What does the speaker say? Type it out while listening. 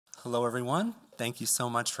Hello, everyone. Thank you so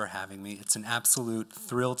much for having me. It's an absolute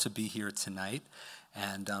thrill to be here tonight,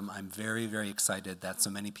 and I'm very, very excited that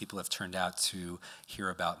so many people have turned out to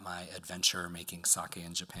hear about my adventure making sake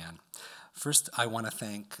in Japan. First, I want to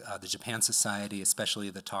thank the Japan Society,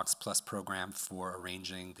 especially the Talks Plus program, for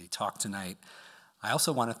arranging the talk tonight. I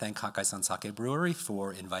also want to thank Hakkaisan Brewery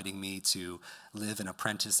for inviting me to live and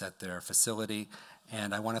apprentice at their facility.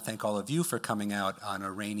 And I want to thank all of you for coming out on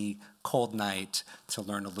a rainy, cold night to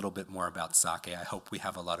learn a little bit more about sake. I hope we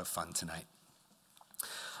have a lot of fun tonight.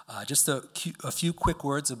 Just a few quick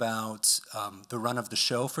words about the run of the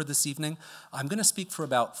show for this evening. I'm going to speak for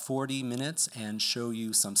about 40 minutes and show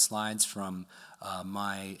you some slides from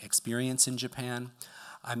my experience in Japan.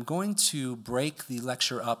 I'm going to break the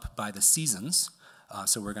lecture up by the seasons.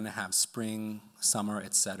 So we're going to have spring, summer,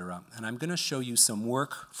 etc. And I'm going to show you some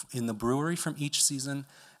work in the brewery from each season,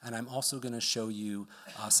 and I'm also going to show you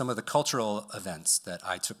some of the cultural events that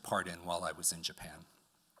I took part in while I was in Japan.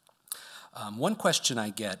 One question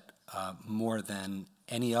I get more than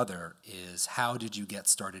any other is, how did you get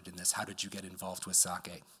started in this? How did you get involved with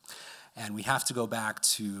sake? And we have to go back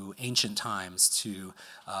to ancient times to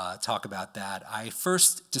talk about that. I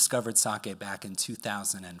first discovered sake back in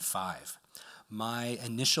 2005. My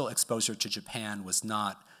initial exposure to Japan was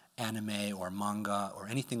not anime or manga or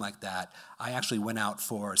anything like that. I actually went out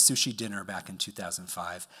for sushi dinner back in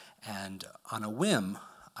 2005, and on a whim,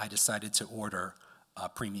 I decided to order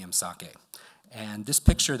premium sake. And this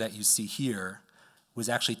picture that you see here was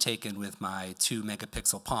actually taken with my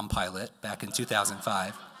 2-megapixel Palm Pilot back in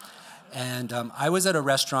 2005. And I was at a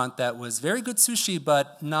restaurant that was very good sushi,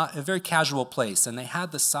 but not a very casual place, and they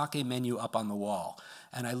had the sake menu up on the wall.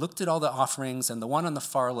 And I looked at all the offerings, and the one on the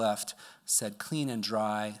far left said clean and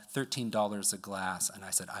dry, $13 a glass, and I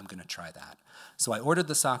said, I'm going to try that. So I ordered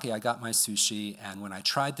the sake, I got my sushi, and when I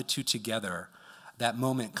tried the two together, that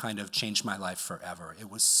moment kind of changed my life forever. It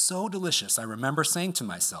was so delicious. I remember saying to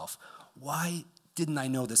myself, why didn't I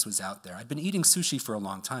know this was out there? I'd been eating sushi for a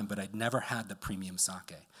long time, but I'd never had the premium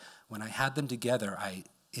sake. When I had them together, I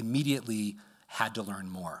immediately had to learn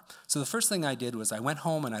more. So the first thing I did was I went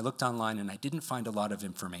home and I looked online, and I didn't find a lot of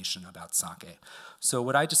information about sake. So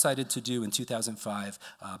what I decided to do in 2005,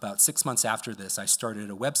 about 6 months after this, I started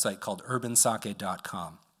a website called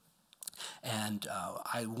urbansake.com. And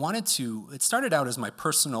it started out as my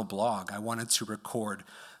personal blog. I wanted to record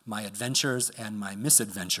my adventures and my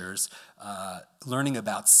misadventures learning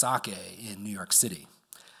about sake in New York City.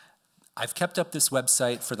 I've kept up this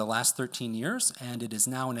website for the last 13 years, and it is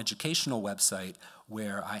now an educational website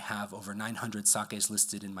where I have over 900 sakes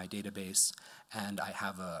listed in my database, and I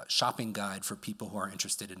have a shopping guide for people who are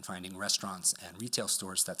interested in finding restaurants and retail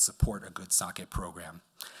stores that support a good sake program.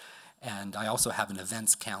 And I also have an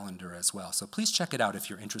events calendar as well, so please check it out if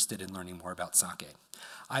you're interested in learning more about sake.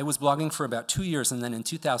 I was blogging for about 2 years, and then in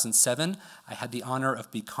 2007, I had the honor of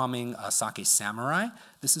becoming a sake samurai.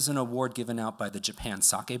 This is an award given out by the Japan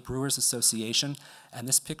Sake Brewers Association, and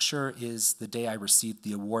this picture is the day I received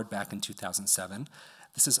the award back in 2007.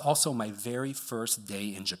 This is also my very first day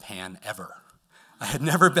in Japan ever. I had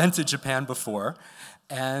never been to Japan before,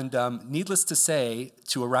 and needless to say,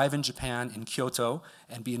 to arrive in Japan, in Kyoto,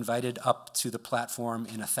 and be invited up to the platform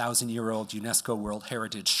in a 1,000-year-old UNESCO World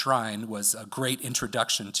Heritage Shrine was a great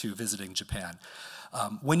introduction to visiting Japan.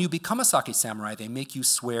 When you become a sake samurai, they make you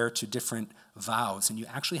swear to different vows, and you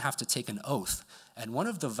actually have to take an oath. And one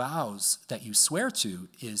of the vows that you swear to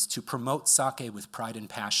is to promote sake with pride and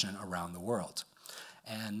passion around the world.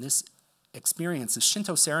 And this experience, the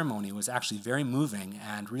Shinto ceremony, was actually very moving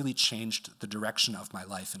and really changed the direction of my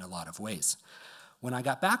life in a lot of ways. When I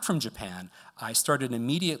got back from Japan, I started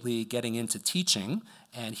immediately getting into teaching,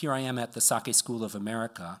 and here I am at the Sake School of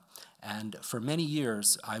America. And for many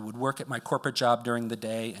years, I would work at my corporate job during the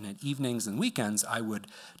day, and at evenings and weekends, I would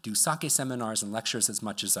do sake seminars and lectures as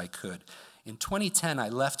much as I could. In 2010, I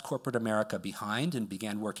left corporate America behind and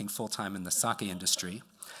began working full-time in the sake industry.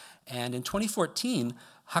 And in 2014,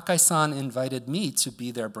 Hakkaisan invited me to be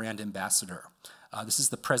their brand ambassador. This is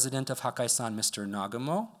the president of Hakkaisan, Mr.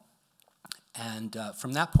 Nagamo. And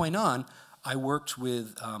from that point on, I worked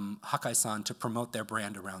with Hakkaisan to promote their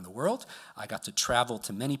brand around the world. I got to travel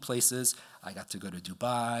to many places. I got to go to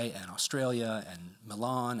Dubai and Australia and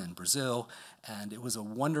Milan and Brazil. And it was a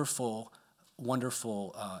wonderful,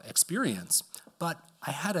 wonderful experience. But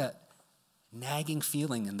I had a nagging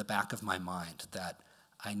feeling in the back of my mind that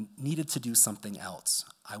I needed to do something else.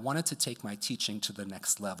 I wanted to take my teaching to the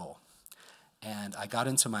next level. And I got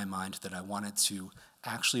into my mind that I wanted to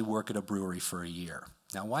actually work at a brewery for a year.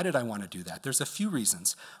 Now, why did I want to do that? There's a few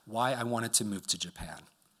reasons why I wanted to move to Japan.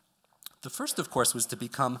 The first, of course, was to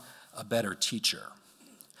become a better teacher.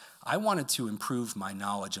 I wanted to improve my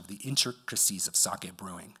knowledge of the intricacies of sake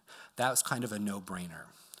brewing. That was kind of a no-brainer.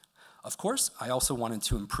 Of course, I also wanted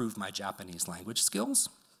to improve my Japanese language skills.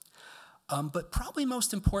 But probably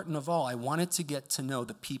most important of all, I wanted to get to know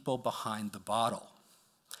the people behind the bottle.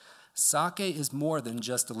 Sake is more than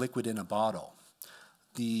just a liquid in a bottle.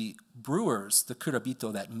 The brewers, the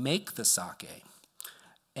kurabito that make the sake,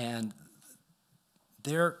 and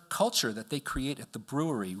their culture that they create at the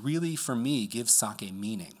brewery really, for me, gives sake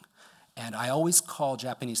meaning. And I always call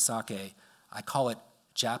Japanese sake, I call it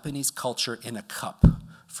Japanese culture in a cup.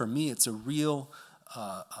 For me, it's a real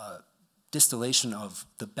distillation of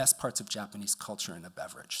the best parts of Japanese culture in a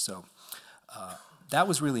beverage. So that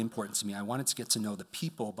was really important to me. I wanted to get to know the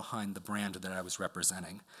people behind the brand that I was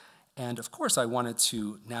representing. And of course, I wanted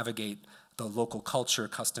to navigate the local culture,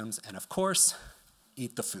 customs, and of course,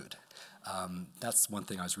 eat the food. That's one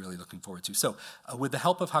thing I was really looking forward to. So with the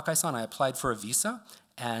help of Hakkaisan, I applied for a visa,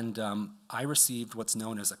 and I received what's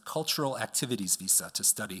known as a cultural activities visa to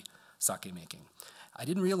study sake making. I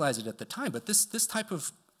didn't realize it at the time, but this type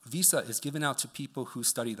of visa is given out to people who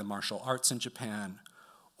study the martial arts in Japan,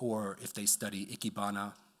 or if they study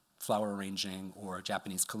ikebana, flower arranging, or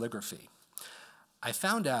Japanese calligraphy. I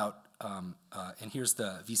found out, and here's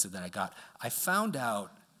the visa that I got, I found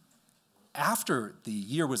out after the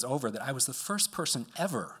year was over that I was the first person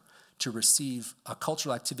ever to receive a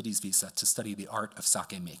cultural activities visa to study the art of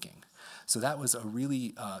sake making. So that was a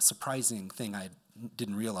really surprising thing I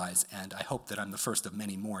didn't realize, and I hope that I'm the first of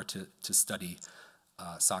many more to study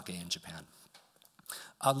sake in Japan.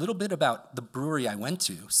 A little bit about the brewery I went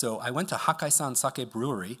to. So I went to Hakkaisan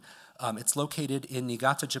Brewery. It's located in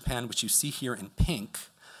Niigata, Japan, which you see here in pink.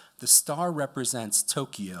 The star represents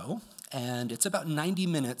Tokyo, and it's about 90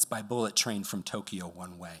 minutes by bullet train from Tokyo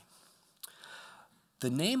one way.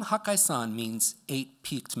 The name Hakkaisan means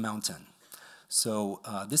 8-peaked mountain. So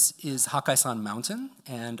this is Hakkaisan Mountain,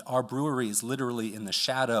 and our brewery is literally in the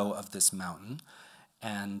shadow of this mountain.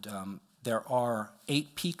 And there are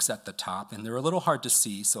 8 peaks at the top, and they're a little hard to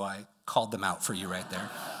see, so I called them out for you right there.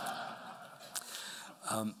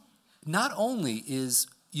 Not only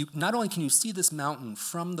can you see this mountain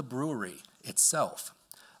from the brewery itself,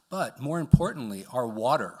 but more importantly, our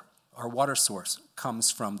water source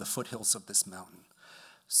comes from the foothills of this mountain.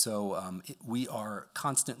 So we are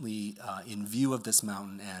constantly in view of this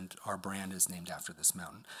mountain, and our brand is named after this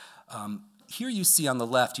mountain. Here you see on the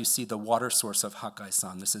left, you see the water source of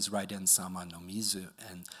Hakkaisan. This is Raiden-sama no Mizu,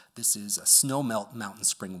 and this is a snowmelt mountain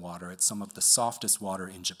spring water. It's some of the softest water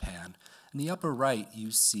in Japan. In the upper right,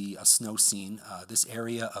 you see a snow scene. This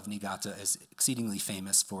area of Niigata is exceedingly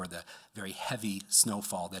famous for the very heavy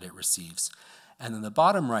snowfall that it receives. And in the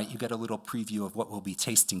bottom right, you get a little preview of what we'll be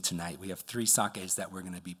tasting tonight. We have 3 sakes that we're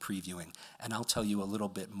going to be previewing, and I'll tell you a little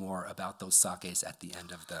bit more about those sakes at the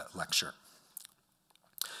end of the lecture.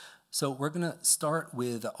 So we're going to start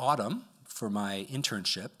with autumn for my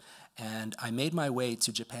internship, and I made my way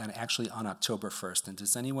to Japan actually on October 1st. And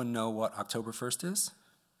does anyone know what October 1st is?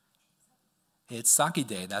 It's Sake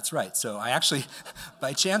Day, that's right. So I actually,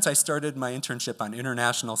 by chance, I started my internship on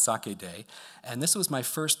International Sake Day, and this was my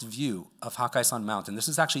first view of Hakkaisan Mountain. This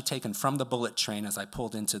is actually taken from the bullet train as I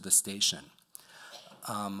pulled into the station.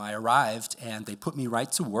 I arrived, and they put me right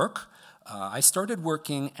to work. I started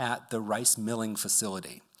working at the rice milling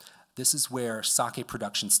facility. This is where sake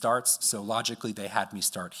production starts, so logically they had me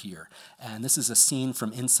start here. And this is a scene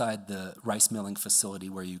from inside the rice milling facility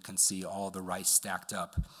where you can see all the rice stacked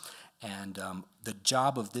up. And the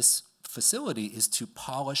job of this facility is to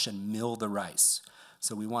polish and mill the rice.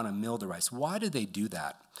 So we want to mill the rice. Why do they do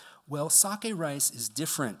that? Well, sake rice is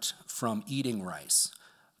different from eating rice.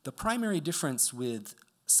 The primary difference with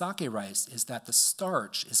sake rice is that the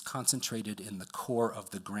starch is concentrated in the core of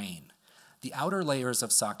the grain. The outer layers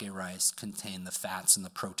of sake rice contain the fats and the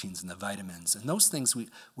proteins and the vitamins, and those things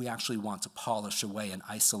we actually want to polish away and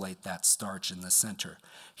isolate that starch in the center.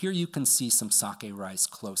 Here you can see some sake rice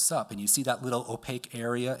close up, and you see that little opaque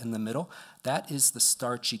area in the middle? That is the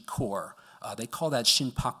starchy core. They call that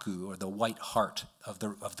shinpaku, or the white heart of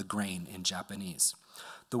the grain in Japanese.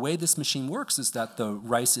 The way this machine works is that the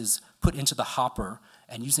rice is put into the hopper,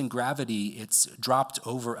 and using gravity, it's dropped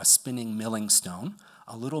over a spinning milling stone.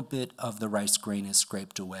 A little bit of the rice grain is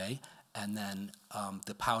scraped away, and then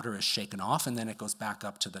the powder is shaken off, and then it goes back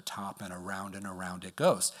up to the top, and around it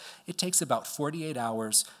goes. It takes about 48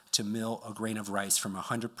 hours to mill a grain of rice from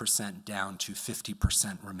 100% down to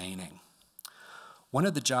 50% remaining. One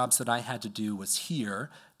of the jobs that I had to do was here.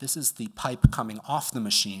 This is the pipe coming off the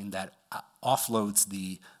machine that offloads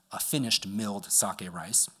the finished milled sake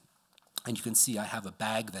rice. And you can see I have a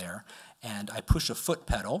bag there, and I push a foot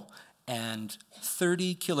pedal, and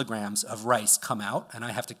 30 kilograms of rice come out, and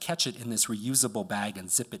I have to catch it in this reusable bag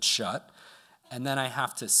and zip it shut. And then I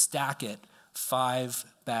have to stack it 5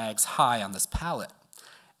 bags high on this pallet.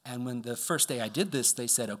 And when the first day I did this, they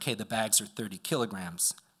said, okay, the bags are 30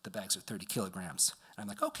 kilograms. The bags are 30 kilograms. And I'm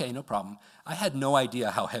like, okay, no problem. I had no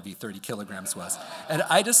idea how heavy 30 kilograms was. And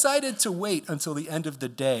I decided to wait until the end of the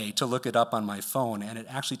day to look it up on my phone, and it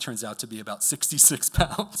actually turns out to be about 66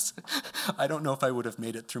 pounds. I don't know if I would have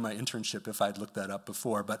made it through my internship if I'd looked that up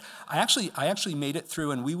before, but I actually made it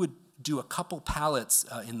through, and we would do a couple pallets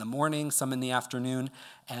in the morning, some in the afternoon,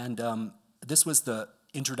 and this was the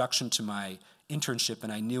introduction to my internship,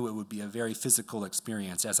 and I knew it would be a very physical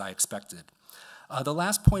experience, as I expected. The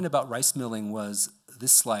last point about rice milling was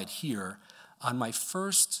this slide here. On my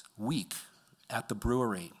first week at the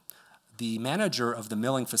brewery, the manager of the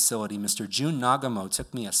milling facility, Mr. Jun Nagamo,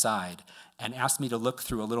 took me aside and asked me to look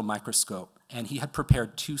through a little microscope, and he had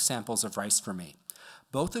prepared 2 samples of rice for me.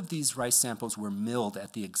 Both of these rice samples were milled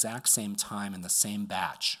at the exact same time in the same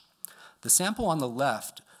batch. The sample on the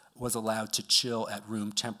left was allowed to chill at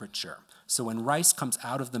room temperature. So when rice comes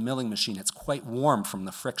out of the milling machine, it's quite warm from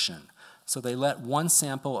the friction. So they let one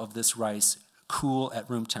sample of this rice cool at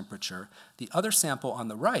room temperature. The other sample on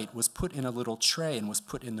the right was put in a little tray and was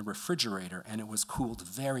put in the refrigerator, and it was cooled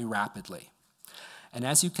very rapidly. And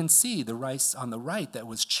as you can see, the rice on the right that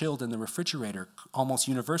was chilled in the refrigerator, almost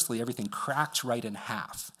universally, everything cracked right in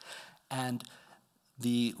half. And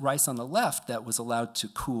the rice on the left that was allowed to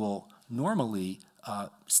cool normally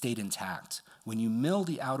stayed intact. When you mill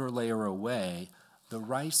the outer layer away, the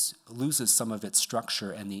rice loses some of its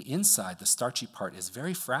structure, and the inside, the starchy part, is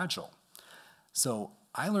very fragile. So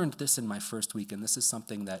I learned this in my first week, and this is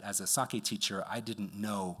something that, as a sake teacher, I didn't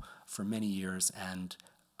know for many years, and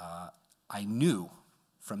I knew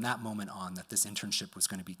from that moment on that this internship was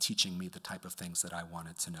going to be teaching me the type of things that I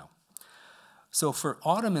wanted to know. So for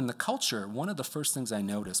autumn in the culture, one of the first things I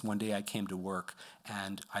noticed, one day I came to work,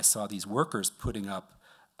 and I saw these workers putting up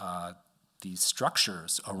these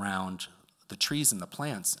structures around the trees and the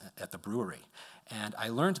plants at the brewery. And I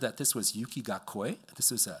learned that this was yukigakoi.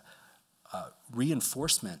 This is a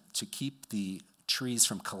reinforcement to keep the trees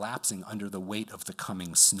from collapsing under the weight of the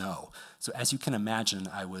coming snow. So as you can imagine,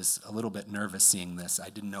 I was a little bit nervous seeing this. I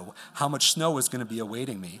didn't know how much snow was going to be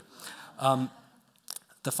awaiting me.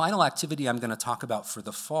 The final activity I'm going to talk about for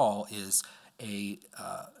the fall is a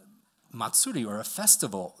matsuri, or a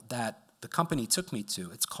festival, that the company took me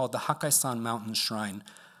to. It's called the Hakkaisan Mountain Shrine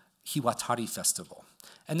Hiwatari Festival.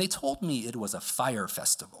 And they told me it was a fire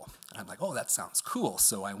festival. And I'm like, oh, that sounds cool.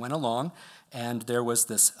 So I went along, and there was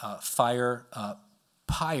this fire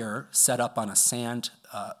pyre set up on a sand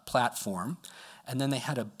platform. And then they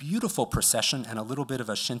had a beautiful procession and a little bit of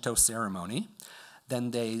a Shinto ceremony.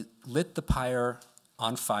 Then they lit the pyre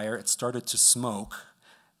on fire. It started to smoke,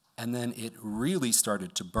 and then it really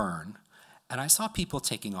started to burn. And I saw people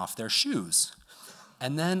taking off their shoes.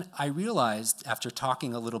 And then I realized, after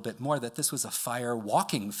talking a little bit more, that this was a fire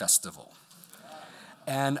walking festival.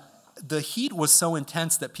 And the heat was so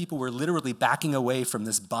intense that people were literally backing away from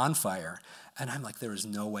this bonfire. And I'm like, there is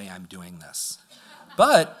no way I'm doing this.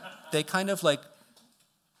 But they kind of like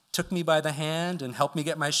took me by the hand and helped me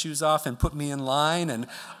get my shoes off and put me in line. And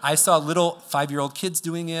I saw little 5-year-old kids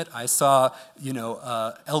doing it. I saw,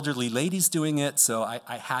 elderly ladies doing it. So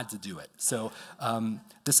I had to do it. So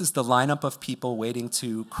this is the lineup of people waiting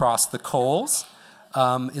to cross the coals.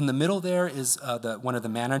 In the middle there is one of the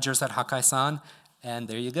managers at Hakkaisan. And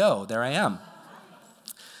there you go. There I am.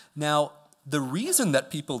 Now, the reason that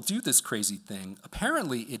people do this crazy thing,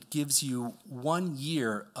 apparently it gives you 1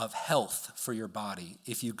 year of health for your body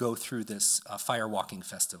if you go through this fire walking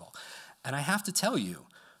festival. And I have to tell you,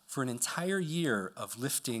 for an entire year of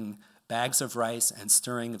lifting bags of rice and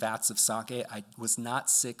stirring vats of sake, I was not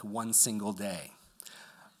sick one single day.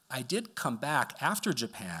 I did come back after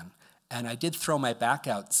Japan, and I did throw my back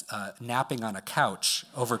out napping on a couch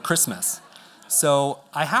over Christmas. So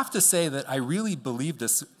I have to say that I really believe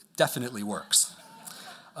this definitely works.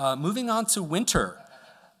 Moving on to winter.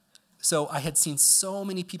 So I had seen so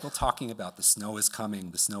many people talking about the snow is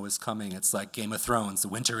coming, the snow is coming. It's like Game of Thrones, the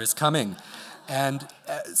winter is coming. And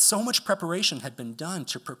so much preparation had been done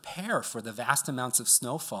to prepare for the vast amounts of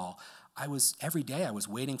snowfall. Every day I was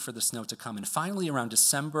waiting for the snow to come. And finally, around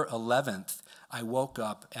December 11th, I woke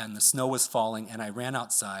up and the snow was falling, and I ran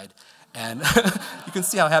outside. And you can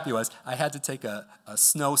see how happy I was. I had to take a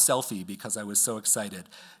snow selfie because I was so excited.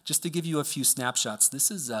 Just to give you a few snapshots,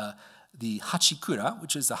 this is the Hachikura,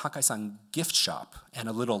 which is a Hakkaisan gift shop and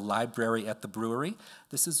a little library at the brewery.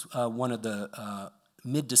 This is one of the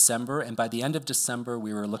mid-December, and by the end of December,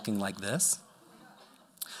 we were looking like this.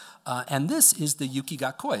 And this is the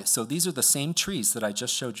yukigakoi. So these are the same trees that I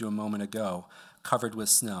just showed you a moment ago, covered with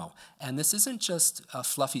snow. And this isn't just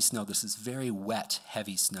fluffy snow, this is very wet,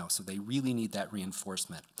 heavy snow, so they really need that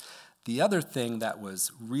reinforcement. The other thing that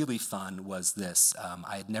was really fun was this.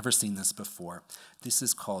 I had never seen this before. This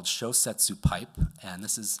is called shosetsu pipe, and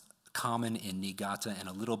this is common in Niigata and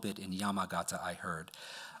a little bit in Yamagata, I heard.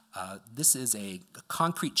 This is a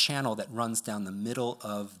concrete channel that runs down the middle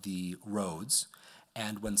of the roads,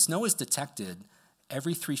 and when snow is detected,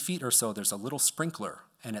 every 3 feet or so there's a little sprinkler,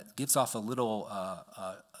 and it gives off a little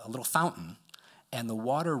fountain, and the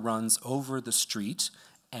water runs over the street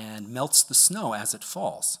and melts the snow as it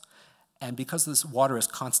falls. And because this water is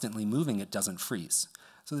constantly moving, it doesn't freeze.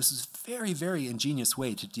 So this is a very, very ingenious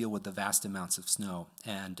way to deal with the vast amounts of snow.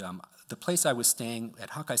 And the place I was staying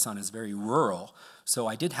at Hakkaisan is very rural, so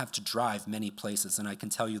I did have to drive many places. And I can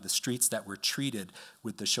tell you the streets that were treated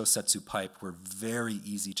with the shosetsu pipe were very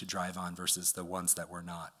easy to drive on versus the ones that were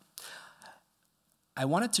not. I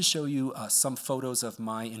wanted to show you some photos of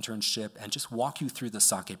my internship and just walk you through the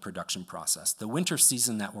sake production process. The winter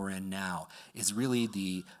season that we're in now is really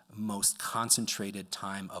the most concentrated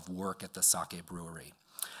time of work at the sake brewery.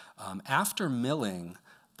 After milling,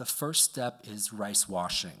 the first step is rice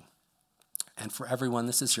washing. And for everyone,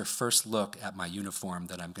 this is your first look at my uniform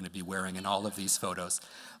that I'm going to be wearing in all of these photos.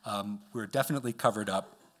 We're definitely covered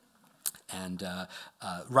up. And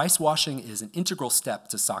rice washing is an integral step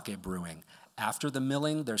to sake brewing. After the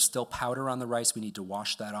milling, there's still powder on the rice. We need to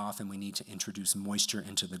wash that off, and we need to introduce moisture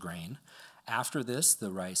into the grain. After this,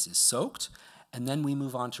 the rice is soaked, and then we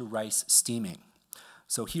move on to rice steaming.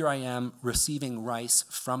 So here I am receiving rice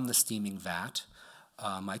from the steaming vat.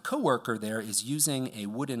 My coworker there is using a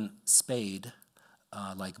wooden spade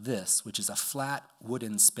like this, which is a flat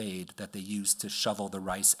wooden spade that they use to shovel the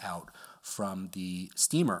rice out from the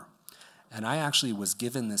steamer. And I actually was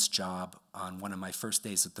given this job on one of my first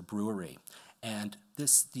days at the brewery. And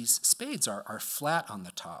these spades are flat on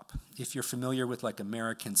the top. If you're familiar with like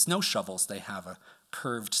American snow shovels, they have a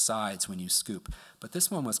curved sides when you scoop. But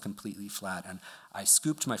this one was completely flat. And I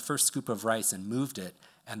scooped my first scoop of rice and moved it,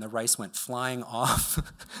 and the rice went flying off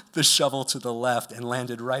the shovel to the left and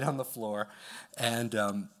landed right on the floor. And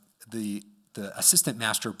the assistant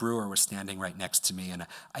master brewer was standing right next to me, and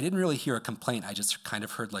I didn't really hear a complaint. I just kind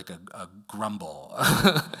of heard like a grumble.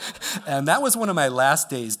 And that was one of my last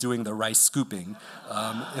days doing the rice scooping.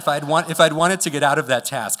 If I'd wanted to get out of that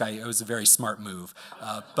task, it was a very smart move.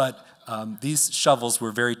 But these shovels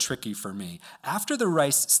were very tricky for me. After the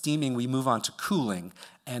rice steaming, we move on to cooling.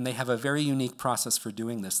 And they have a very unique process for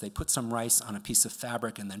doing this. They put some rice on a piece of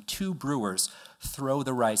fabric, and then 2 brewers throw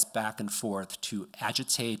the rice back and forth to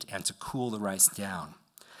agitate and to cool the rice down.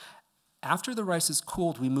 After the rice is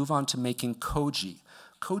cooled, we move on to making koji.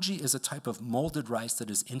 Koji is a type of molded rice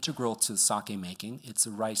that is integral to sake making. It's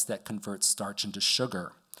a rice that converts starch into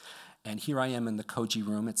sugar. And here I am in the koji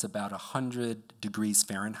room. It's about 100 degrees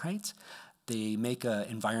Fahrenheit. They make an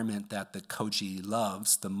environment that the koji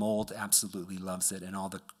loves. The mold absolutely loves it, and all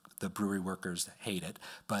the brewery workers hate it.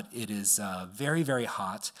 But it is very, very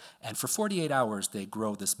hot, and for 48 hours they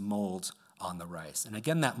grow this mold on the rice. And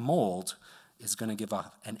again, that mold is going to give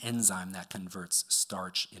off an enzyme that converts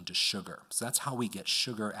starch into sugar. So that's how we get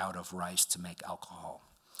sugar out of rice to make alcohol.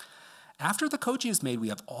 After the koji is made, we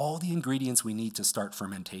have all the ingredients we need to start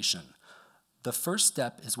fermentation. The first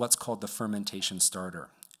step is what's called the fermentation starter.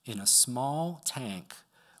 In a small tank,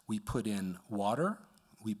 we put in water,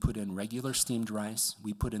 we put in regular steamed rice,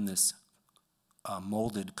 we put in this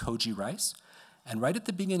molded koji rice, and right at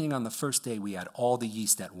the beginning on the first day, we add all the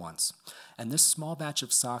yeast at once. And this small batch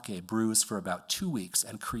of sake brews for about 2 weeks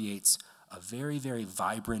and creates a very, very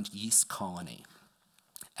vibrant yeast colony.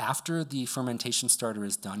 After the fermentation starter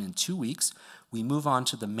is done in 2 weeks, we move on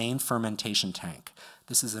to the main fermentation tank.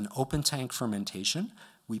 This is an open tank fermentation.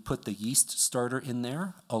 We put the yeast starter in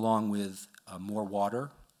there along with more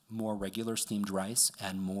water, more regular steamed rice,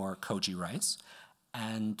 and more koji rice.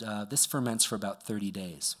 And this ferments for about 30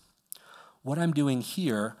 days. What I'm doing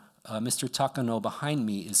here, Mr. Takano behind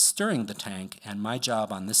me is stirring the tank, and my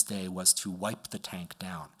job on this day was to wipe the tank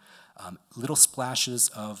down. Little splashes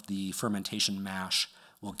of the fermentation mash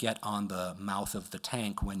will get on the mouth of the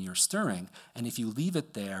tank when you're stirring, and if you leave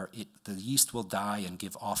it there, the yeast will die and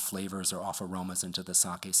give off flavors or off aromas into the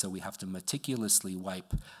sake, so we have to meticulously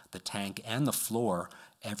wipe the tank and the floor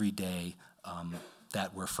every day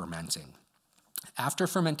that we're fermenting. After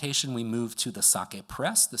fermentation, we move to the sake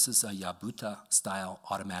press. This is a Yabuta-style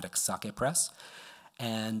automatic sake press,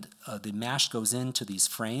 and the mash goes into these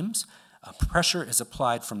frames. Pressure is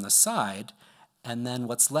applied from the side, and then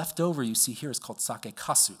what's left over, you see here, is called sake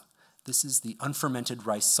kasu. This is the unfermented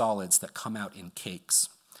rice solids that come out in cakes.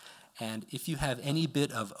 And if you have any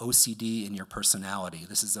bit of OCD in your personality,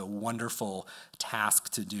 this is a wonderful task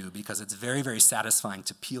to do because it's very, very satisfying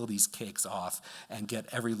to peel these cakes off and get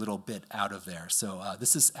every little bit out of there. So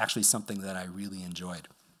this is actually something that I really enjoyed.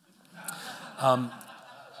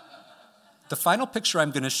 The final picture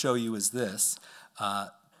I'm going to show you is this.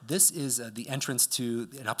 This is the entrance to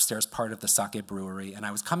an upstairs part of the sake brewery, and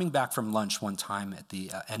I was coming back from lunch one time at the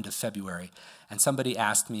end of February, and somebody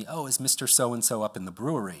asked me, "Oh, is Mr. So-and-so up in the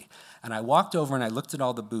brewery?" And I walked over and I looked at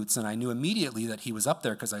all the boots, and I knew immediately that he was up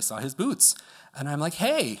there because I saw his boots. And I'm like,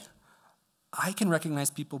 hey, I can recognize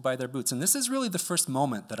people by their boots. And this is really the first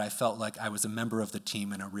moment that I felt like I was a member of the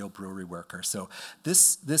team and a real brewery worker. So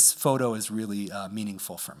this photo is really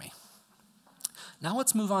meaningful for me. Now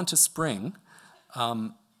let's move on to spring.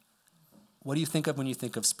 What do you think of when you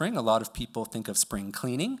think of spring? A lot of people think of spring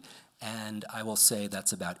cleaning, and I will say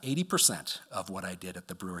that's about 80% of what I did at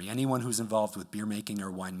the brewery. Anyone who's involved with beer making or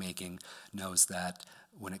wine making knows that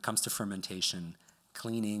when it comes to fermentation,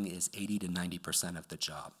 cleaning is 80 to 90% of the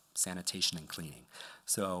job, sanitation and cleaning.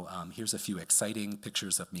 So here's a few exciting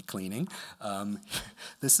pictures of me cleaning.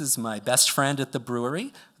 This is my best friend at the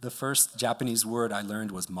brewery. The first Japanese word I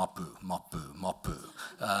learned was moppu, moppu, moppu.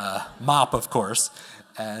 Mop, of course.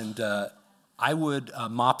 And I would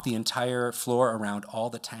mop the entire floor around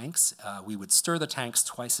all the tanks. We would stir the tanks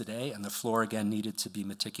twice a day, and the floor again needed to be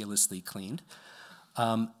meticulously cleaned.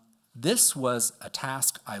 This was a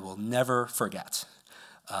task I will never forget.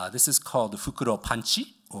 This is called the fukuro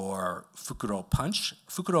panchi, or fukuro punch.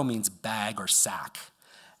 Fukuro means bag or sack.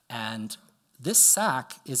 And this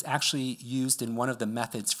sack is actually used in one of the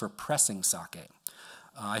methods for pressing sake.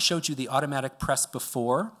 I showed you the automatic press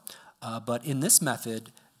before, but in this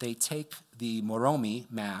method, they take the moromi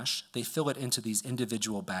mash, they fill it into these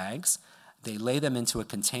individual bags, they lay them into a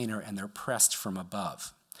container, and they're pressed from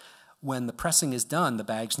above. When the pressing is done, the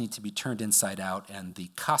bags need to be turned inside out, and the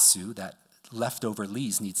kasu, that leftover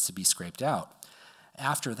lees, needs to be scraped out.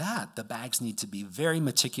 After that, the bags need to be very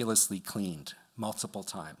meticulously cleaned multiple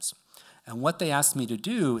times. And what they asked me to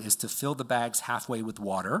do is to fill the bags halfway with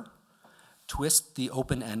water, twist the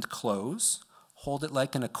open end close, hold it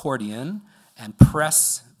like an accordion, and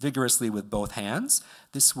press vigorously with both hands.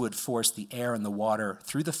 This would force the air and the water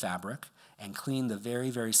through the fabric and clean the very,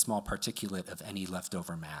 very small particulate of any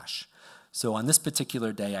leftover mash. So on this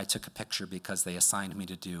particular day, I took a picture because they assigned me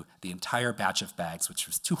to do the entire batch of bags, which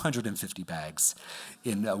was 250 bags,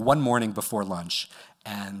 in one morning before lunch.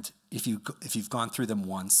 And if you've gone through them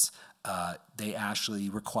once, they actually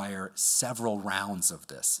require several rounds of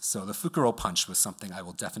this. So the fukuro punch was something I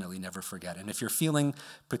will definitely never forget. And if you're feeling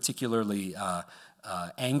particularly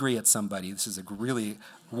angry at somebody, this is a really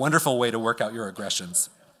wonderful way to work out your aggressions.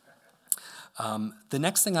 The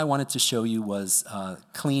next thing I wanted to show you was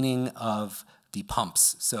cleaning of the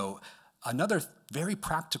pumps. So another very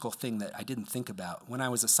practical thing that I didn't think about. When I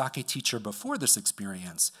was a sake teacher before this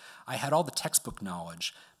experience, I had all the textbook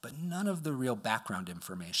knowledge, but none of the real background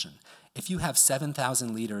information. If you have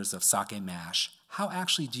 7,000 liters of sake mash, how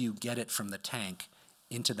actually do you get it from the tank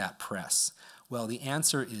into that press? Well, the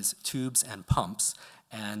answer is tubes and pumps,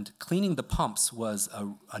 and cleaning the pumps was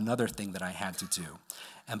another thing that I had to do.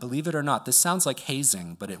 And believe it or not, this sounds like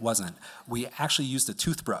hazing, but it wasn't. We actually used a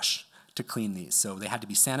toothbrush to clean these. So they had to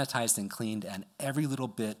be sanitized and cleaned, and every little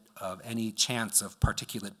bit of any chance of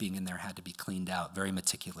particulate being in there had to be cleaned out very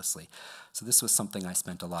meticulously. So this was something I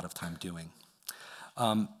spent a lot of time doing.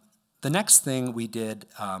 The next thing we did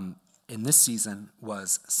in this season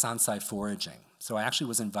was sansai foraging. So I actually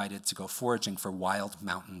was invited to go foraging for wild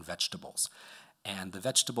mountain vegetables. And the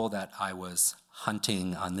vegetable that I was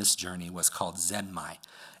hunting on this journey was called zenmai.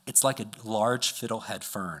 It's like a large fiddlehead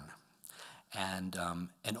fern. And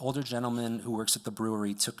an older gentleman who works at the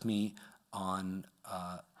brewery took me on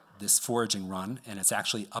this foraging run, and it's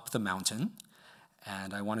actually up the mountain.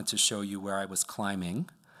 And I wanted to show you where I was climbing.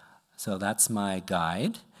 So that's my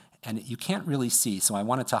guide. And you can't really see, so I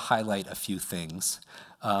wanted to highlight a few things.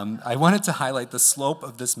 I wanted to highlight the slope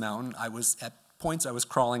of this mountain. At points I was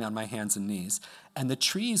crawling on my hands and knees, and the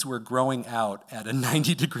trees were growing out at a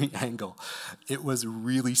 90-degree angle. It was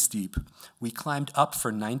really steep. We climbed up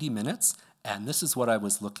for 90 minutes, and this is what I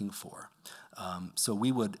was looking for. So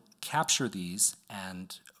we would capture these,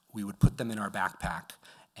 and we would put them in our backpack.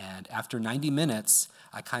 And after 90 minutes,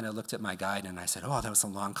 I kind of looked at my guide and I said, oh, that was a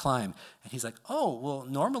long climb. And he's like, oh, well,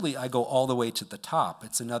 normally I go all the way to the top.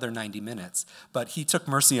 It's another 90 minutes. But he took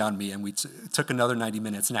mercy on me, and we took another 90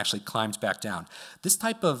 minutes and actually climbed back down. This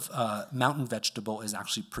type of mountain vegetable is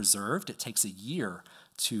actually preserved. It takes a year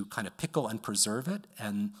to kind of pickle and preserve it,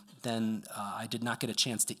 and then I did not get a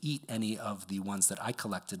chance to eat any of the ones that I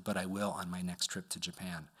collected, but I will on my next trip to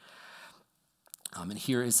Japan. And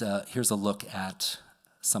here's a look at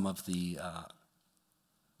some of the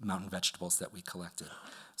mountain vegetables that we collected.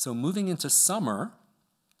 So moving into summer,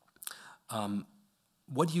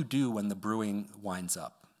 what do you do when the brewing winds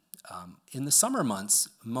up? In the summer months,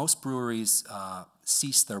 most breweries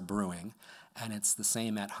cease their brewing, and it's the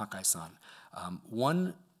same at Hakkaisan.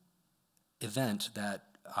 One event that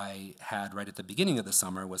I had right at the beginning of the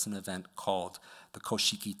summer was an event called the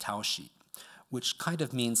Koshiki Taoshi, which kind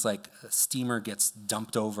of means like a steamer gets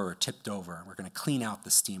dumped over or tipped over. We're going to clean out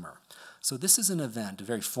the steamer. So this is an event, a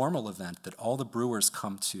very formal event that all the brewers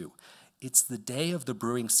come to. It's the day of the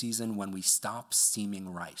brewing season when we stop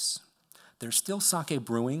steaming rice. There's still sake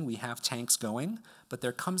brewing, we have tanks going, but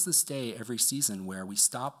there comes this day every season where we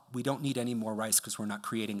stop, we don't need any more rice because we're not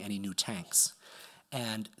creating any new tanks.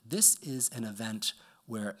 And this is an event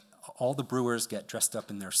where all the brewers get dressed up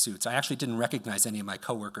in their suits. I actually didn't recognize any of my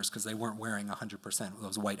coworkers because they weren't wearing 100%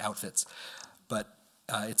 those white outfits. But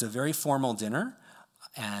it's a very formal dinner,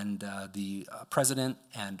 and the president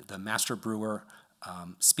and the master brewer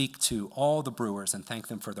speak to all the brewers and thank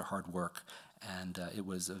them for their hard work. And it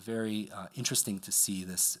was very interesting to see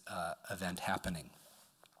this event happening.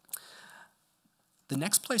 The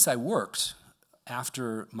next place I worked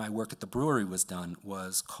after my work at the brewery was done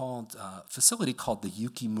was called a facility called the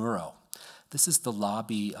yukimuro. This is the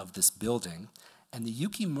lobby of this building, and the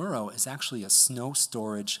yukimuro is actually a snow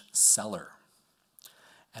storage cellar.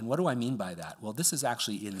 And what do I mean by that? Well, this is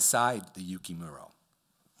actually inside the yukimuro.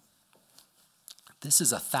 This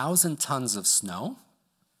is 1,000 tons of snow,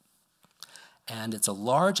 and it's a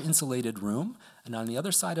large insulated room, and on the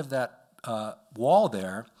other side of that wall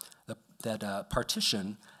there, that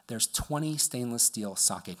partition, there's 20 stainless steel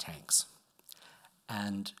sake tanks.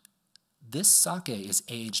 And this sake is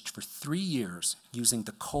aged for 3 years using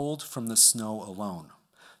the cold from the snow alone.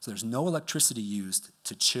 So there's no electricity used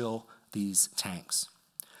to chill these tanks.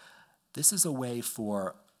 This is a way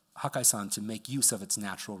for Hakkaisan to make use of its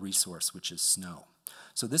natural resource, which is snow.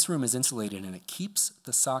 So this room is insulated and it keeps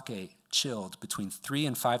the sake chilled between 3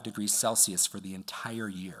 and 5 degrees Celsius for the entire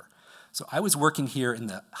year. So I was working here in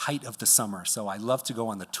the height of the summer, so I loved to go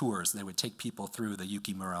on the tours. They would take people through the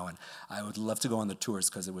yukimuro, and I would love to go on the tours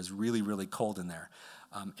because it was really, really cold in there.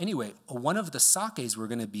 Anyway, one of the sakes we're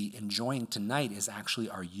going to be enjoying tonight is actually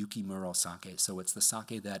our yukimuro sake. So it's the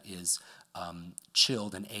sake that is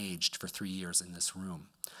chilled and aged for 3 years in this room.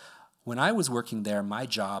 When I was working there, my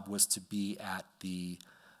job was to be at the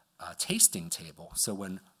tasting table. So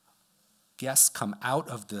when guests come out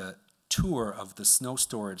of the tour of the snow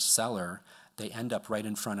storage cellar, they end up right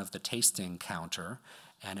in front of the tasting counter,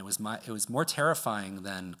 and it was more terrifying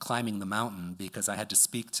than climbing the mountain because I had to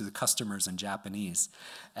speak to the customers in Japanese,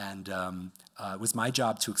 and it was my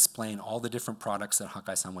job to explain all the different products that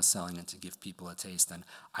Hakkaisan was selling and to give people a taste, and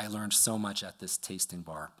I learned so much at this tasting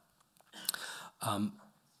bar.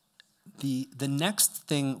 The next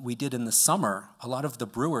thing we did in the summer, a lot of the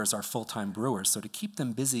brewers are full-time brewers, so to keep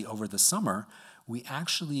them busy over the summer, we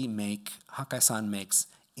actually Hakkaisan makes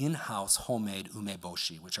in-house homemade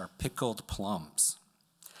umeboshi, which are pickled plums.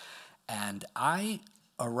 And I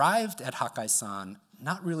arrived at Hakkaisan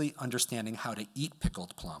not really understanding how to eat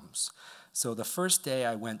pickled plums. So the first day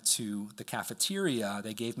I went to the cafeteria,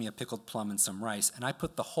 they gave me a pickled plum and some rice, and I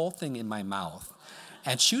put the whole thing in my mouth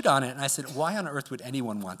and chewed on it, and I said, why on earth would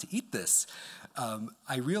anyone want to eat this?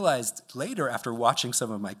 I realized later, after watching some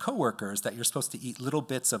of my coworkers, that you're supposed to eat little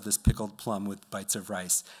bits of this pickled plum with bites of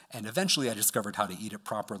rice, and eventually I discovered how to eat it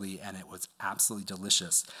properly, and it was absolutely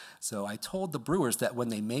delicious. So I told the brewers that when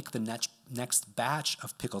they make the next batch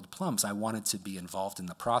of pickled plums, I wanted to be involved in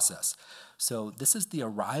the process. So this is the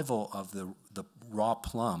arrival of the raw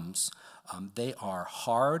plums. They are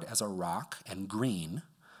hard as a rock and green.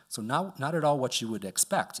 So not at all what you would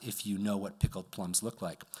expect if you know what pickled plums look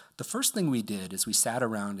like. The first thing we did is we sat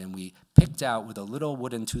around and we picked out, with a little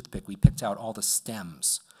wooden toothpick, we picked out all the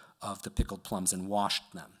stems of the pickled plums and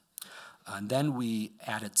washed them. And then we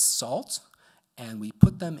added salt, and we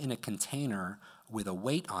put them in a container with a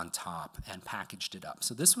weight on top and packaged it up.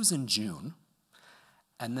 So this was in June.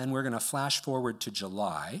 And then we're going to flash forward to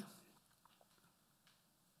July.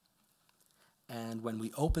 And when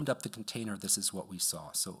we opened up the container, this is what we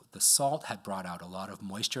saw. So the salt had brought out a lot of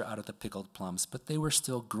moisture out of the pickled plums, but they were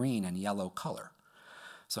still green and yellow color.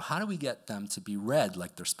 So how do we get them to be red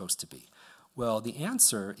like they're supposed to be? Well, the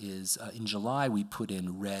answer is in July we put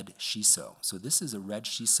in red shiso. So this is a red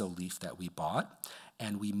shiso leaf that we bought,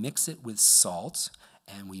 and we mix it with salt,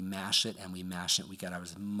 and we mash it and we mash it. We get out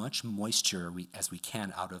as much moisture as we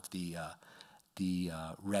can out of the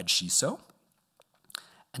red shiso.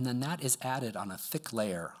 And then that is added on a thick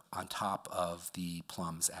layer on top of the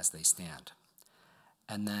plums as they stand.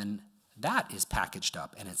 And then that is packaged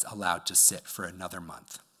up and it's allowed to sit for another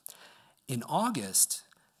month. In August,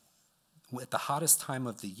 at the hottest time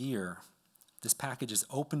of the year, this package is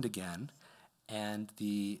opened again, and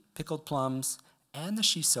the pickled plums and the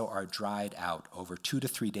shiso are dried out over 2 to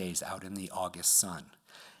 3 days out in the August sun.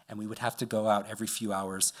 And we would have to go out every few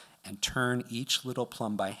hours and turn each little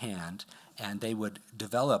plum by hand, and they would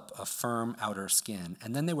develop a firm outer skin,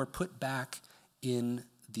 and then they were put back in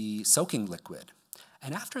the soaking liquid.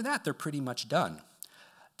 And after that, they're pretty much done.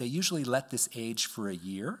 They usually let this age for a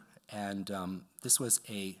year, and this was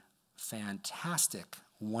a fantastic,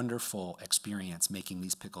 wonderful experience making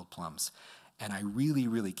these pickled plums. And I really,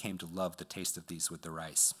 really came to love the taste of these with the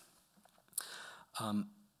rice.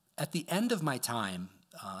 At the end of my time,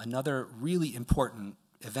 another really important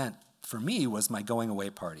event for me was my going away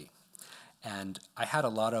party. And I had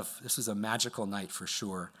this was a magical night for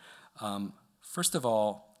sure. First of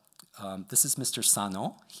all, this is Mr.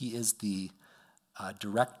 Sano. He is the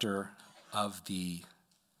director of the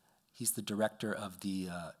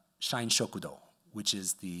Shain Shokudo, which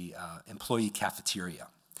is the employee cafeteria.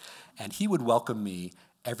 And he would welcome me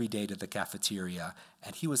every day to the cafeteria,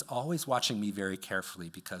 and he was always watching me very carefully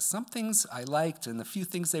because some things I liked and the few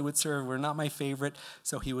things they would serve were not my favorite,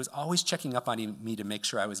 so he was always checking up on me to make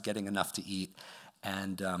sure I was getting enough to eat.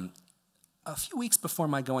 And a few weeks before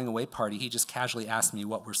my going away party, he just casually asked me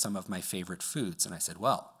what were some of my favorite foods, and I said,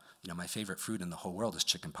 well, my favorite food in the whole world is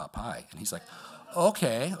chicken pot pie. And he's like,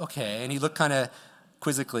 okay, and he looked kind of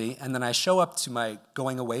quizzically, and then I show up to my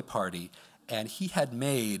going away party, and he had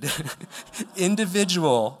made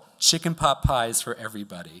individual chicken pot pies for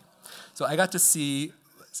everybody. So I got to see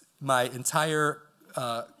my entire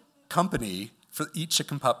company eat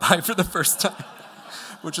chicken pot pie for the first time,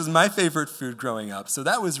 which was my favorite food growing up. So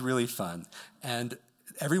that was really fun. And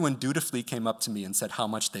everyone dutifully came up to me and said how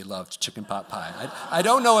much they loved chicken pot pie. I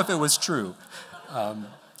don't know if it was true.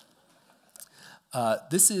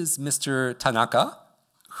 This is Mr. Tanaka,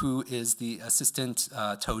 who is the assistant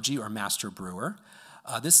toji, or master brewer.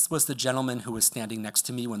 This was the gentleman who was standing next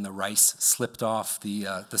to me when the rice slipped off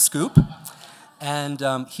the scoop. And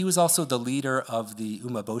he was also the leader of the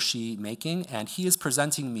umeboshi making, and he is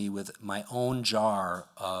presenting me with my own jar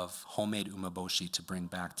of homemade umeboshi to bring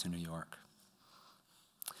back to New York.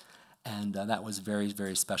 And that was very,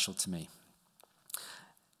 very special to me.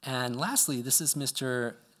 And lastly, this is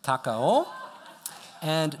Mr. Takao.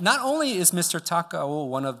 And not only is Mr. Takao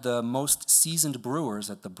one of the most seasoned brewers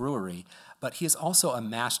at the brewery, but he is also a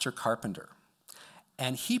master carpenter.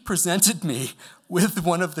 And he presented me with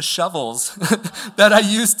one of the shovels that I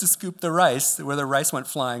used to scoop the rice, where the rice went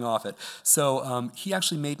flying off it. So he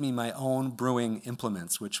actually made me my own brewing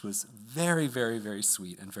implements, which was very, very, very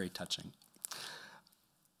sweet and very touching.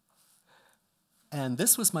 And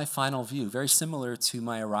this was my final view, very similar to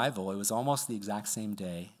my arrival. It was almost the exact same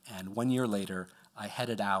day, and 1 year later, I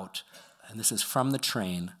headed out, and this is from the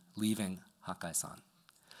train, leaving Hakkaisan.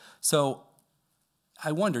 So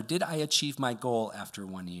I wonder, did I achieve my goal after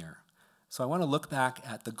 1 year? So I want to look back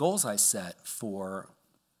at the goals I set for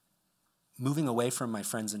moving away from my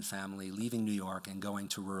friends and family, leaving New York, and going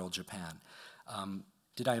to rural Japan.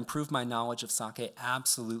 Did I improve my knowledge of sake?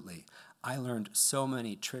 Absolutely. I learned so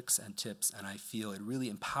many tricks and tips, and I feel it really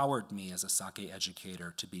empowered me as a sake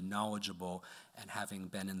educator to be knowledgeable and having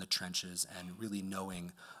been in the trenches and really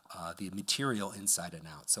knowing the material inside and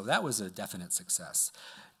out. So that was a definite success.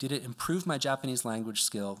 Did it improve my Japanese language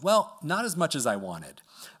skill? Well, not as much as I wanted.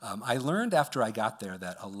 I learned after I got there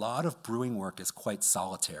that a lot of brewing work is quite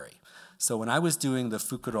solitary. So when I was doing the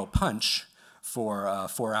Fukuro punch for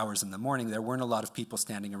 4 hours in the morning, there weren't a lot of people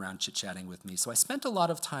standing around chit-chatting with me. So I spent a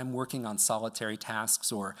lot of time working on solitary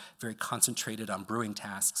tasks or very concentrated on brewing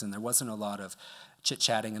tasks, and there wasn't a lot of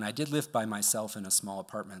chit-chatting, and I did live by myself in a small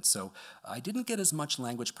apartment, so I didn't get as much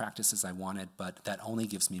language practice as I wanted, but that only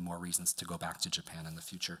gives me more reasons to go back to Japan in the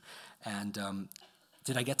future. And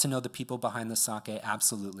did I get to know the people behind the sake?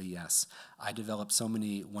 Absolutely, yes. I developed so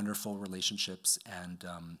many wonderful relationships, and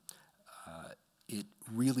it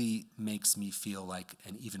really makes me feel like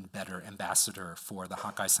an even better ambassador for the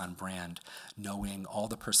Hakkaisan brand, knowing all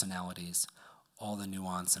the personalities, all the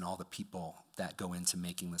nuance, and all the people that go into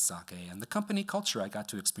making the sake. And the company culture, I got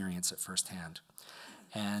to experience it firsthand.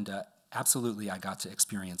 And absolutely, I got to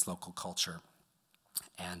experience local culture.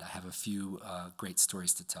 And I have a few great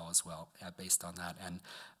stories to tell as well based on that. And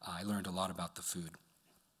I learned a lot about the food.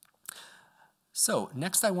 So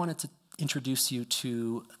next I wanted to introduce you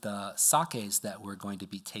to the sakes that we're going to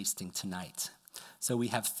be tasting tonight. So we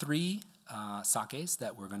have three sakes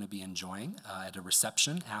that we're going to be enjoying at a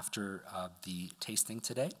reception after the tasting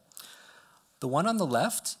today. The one on the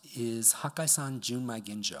left is Hakkaisan Junmai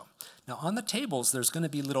Ginjo. Now on the tables, there's going to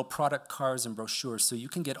be little product cards and brochures, so you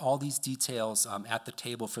can get all these details at the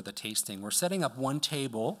table for the tasting. We're setting up one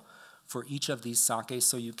table for each of these sakes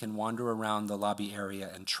so you can wander around the lobby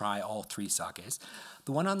area and try all three sakes.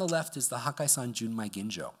 The one on the left is the Hakkaisan Junmai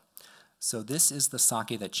Ginjo. So this is the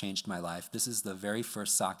sake that changed my life. This is the very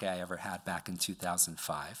first sake I ever had back in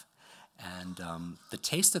 2005. And the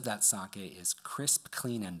taste of that sake is crisp,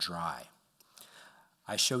 clean, and dry.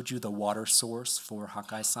 I showed you the water source for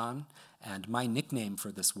Hakkaisan, and my nickname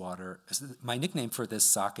for this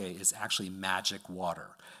sake is actually magic water,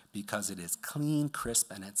 because it is clean,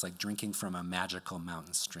 crisp, and it's like drinking from a magical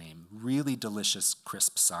mountain stream. Really delicious,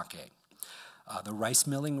 crisp sake. The rice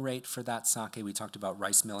milling rate for that sake, we talked about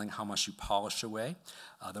rice milling, how much you polish away.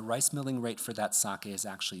 The rice milling rate for that sake is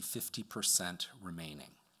actually 50% remaining.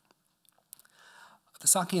 The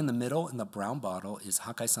sake in the middle, in the brown bottle, is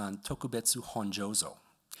Hakkaisan Tokubetsu Honjozo.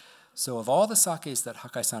 So of all the sakes that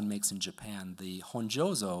Hakkaisan makes in Japan, the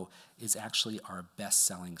Honjozo is actually our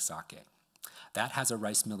best-selling sake. That has a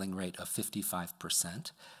rice milling rate of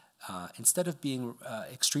 55%. Instead of being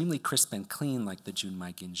extremely crisp and clean like the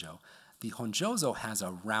Junmai Ginjo, the Honjozo has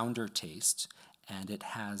a rounder taste, and it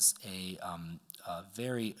has a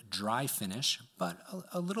very dry finish, but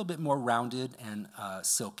a little bit more rounded and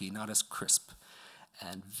silky, not as crisp,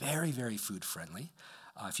 and very, very food-friendly.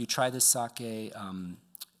 If you try this sake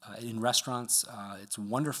in restaurants, it's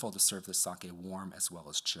wonderful to serve this sake warm as well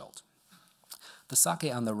as chilled. The sake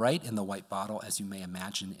on the right in the white bottle, as you may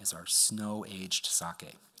imagine, is our snow-aged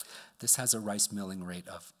sake. This has a rice milling rate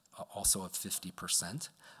of also of 50%,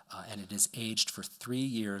 and it is aged for 3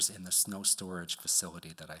 years in the snow storage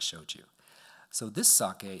facility that I showed you. So this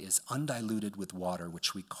sake is undiluted with water,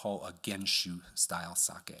 which we call a genshu-style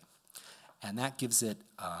sake. And that gives it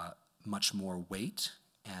much more weight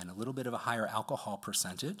and a little bit of a higher alcohol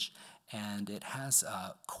percentage, and it has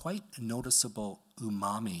quite noticeable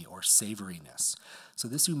umami or savoriness. So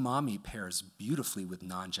this umami pairs beautifully with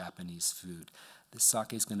non-Japanese food. This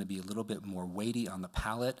sake is going to be a little bit more weighty on the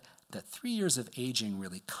palate. That 3 years of aging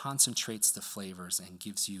really concentrates the flavors and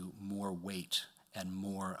gives you more weight and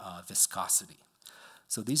more viscosity.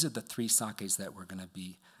 So these are the three sakes that we're going to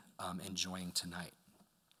be enjoying tonight.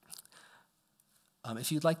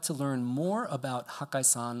 If you'd like to learn more about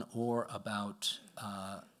Hakkaisan or about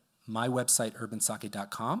my website,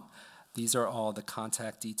 urbansake.com, these are all the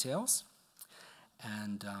contact details.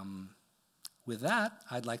 And with that,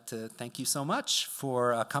 I'd like to thank you so much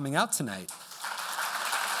for coming out tonight.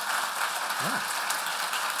 Yeah.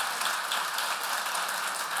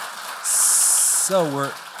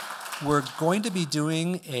 So we're going to be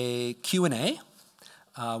doing a Q&A.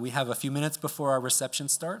 We have a few minutes before our reception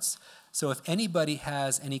starts. So if anybody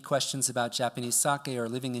has any questions about Japanese sake or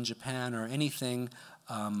living in Japan or anything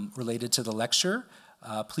related to the lecture,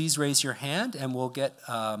 please raise your hand and we'll get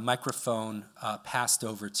a microphone passed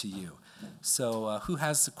over to you. So who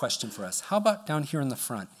has a question for us? How about down here in the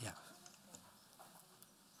front? Yeah.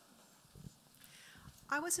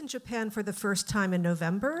 I was in Japan for the first time in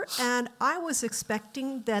November, and I was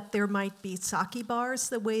expecting that there might be sake bars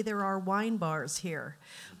the way there are wine bars here.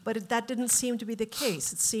 But that didn't seem to be the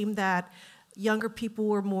case. It seemed that younger people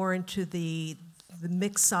were more into the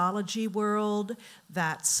mixology world,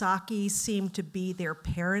 that sake seemed to be their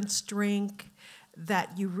parents' drink,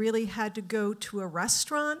 that you really had to go to a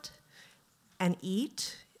restaurant and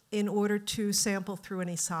eat in order to sample through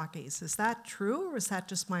any sakes. Is that true, or is that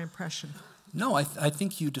just my impression? No, I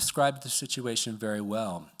think you described the situation very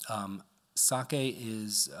well. Sake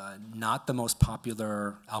is not the most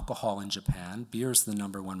popular alcohol in Japan. Beer is the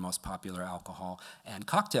 #1 most popular alcohol, and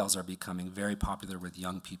cocktails are becoming very popular with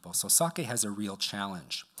young people. So sake has a real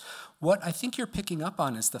challenge. What I think you're picking up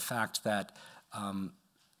on is the fact that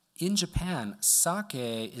in Japan, sake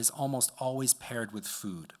is almost always paired with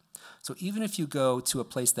food. So even if you go to a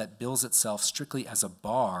place that bills itself strictly as a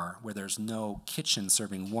bar where there's no kitchen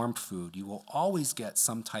serving warm food, you will always get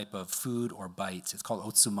some type of food or bites. It's called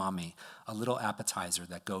otsumami, a little appetizer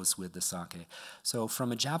that goes with the sake. So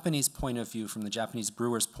from a Japanese point of view, from the Japanese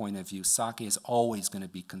brewer's point of view, sake is always going to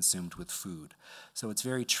be consumed with food. So it's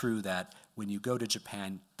very true that when you go to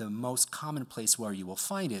Japan, the most common place where you will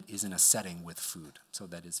find it is in a setting with food. So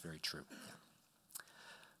that is very true. Yeah.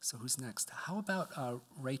 So who's next? How about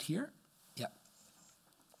right here? Yeah.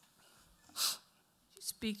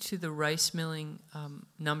 speak to the rice milling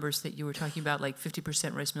numbers that you were talking about, like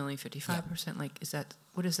 50% rice milling, 55%? Like,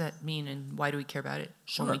 what does that mean, and why do we care about it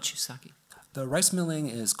when we choose sake? The rice milling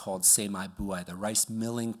is called seimai buai, the rice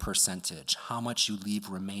milling percentage, how much you leave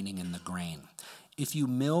remaining in the grain. If you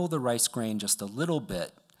mill the rice grain just a little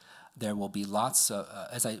bit, there will be lots of,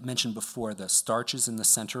 as I mentioned before, the starch is in the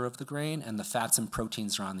center of the grain and the fats and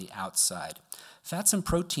proteins are on the outside. Fats and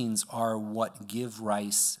proteins are what give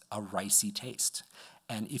rice a ricey taste.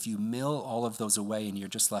 And if you mill all of those away and you're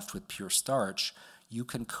just left with pure starch, you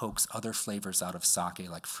can coax other flavors out of sake,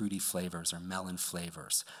 like fruity flavors or melon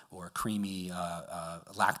flavors or creamy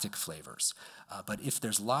lactic flavors. But if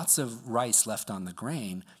there's lots of rice left on the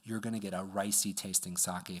grain, you're going to get a ricey tasting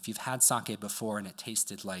sake. If you've had sake before and it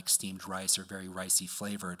tasted like steamed rice or very ricey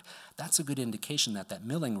flavored, that's a good indication that that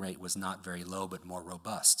milling rate was not very low but more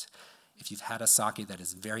robust. If you've had a sake that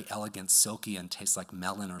is very elegant, silky, and tastes like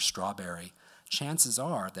melon or strawberry, chances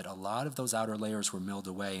are that a lot of those outer layers were milled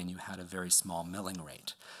away and you had a very small milling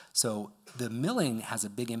rate. So the milling has a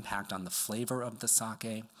big impact on the flavor of the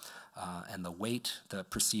sake and the weight, the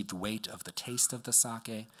perceived weight of the taste of the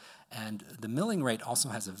sake. And the milling rate also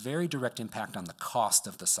has a very direct impact on the cost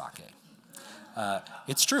of the sake.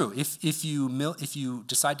 It's true. If you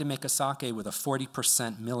decide to make a sake with a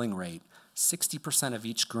 40% milling rate, 60% of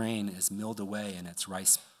each grain is milled away and it's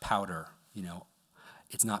rice powder,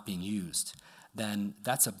 it's not being used, then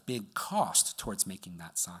that's a big cost towards making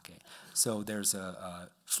that sake. So there's a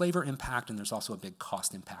flavor impact and there's also a big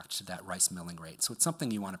cost impact to that rice milling rate. So it's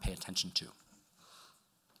something you want to pay attention to.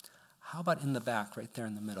 How about in the back, right there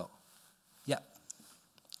in the middle? Yeah.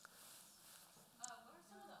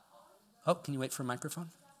 Oh, can you wait for a microphone?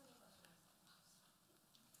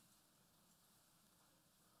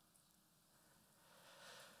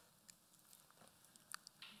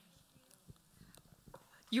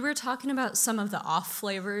 You were talking about some of the off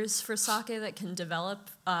flavors for sake that can develop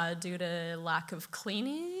due to lack of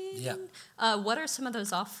cleaning. Yeah. What are some of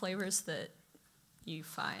those off flavors that you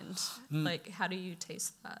find? Like, how do you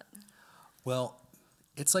taste that? Well,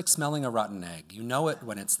 it's like smelling a rotten egg. You know it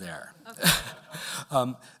when it's there.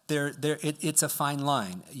 Okay. It's a fine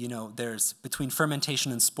line. There's between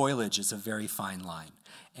fermentation and spoilage is a very fine line.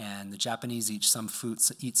 And the Japanese eat some foods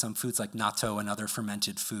like natto and other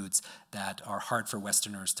fermented foods that are hard for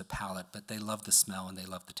Westerners to palate, but they love the smell and they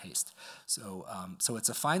love the taste. So it's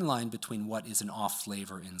a fine line between what is an off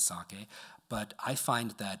flavor in sake, but I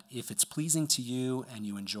find that if it's pleasing to you and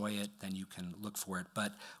you enjoy it, then you can look for it.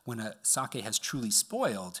 But when a sake has truly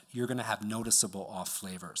spoiled, you're going to have noticeable off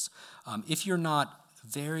flavors. If you're not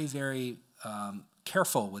very, very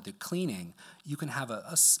careful with the cleaning, you can have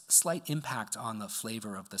a slight impact on the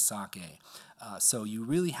flavor of the sake. So you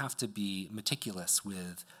really have to be meticulous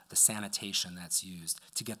with the sanitation that's used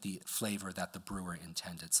to get the flavor that the brewer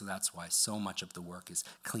intended. So that's why so much of the work is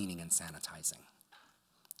cleaning and sanitizing.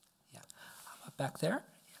 Yeah. How about back there?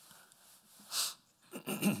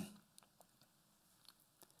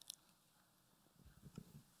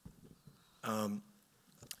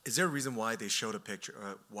 Is there a reason why they showed a picture,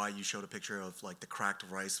 why you showed a picture of like the cracked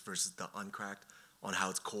rice versus the uncracked on how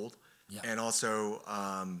it's cold? Yeah. And also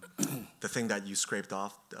the thing that you scraped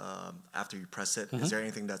off after you press it, is there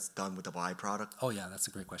anything that's done with the byproduct? Oh yeah, that's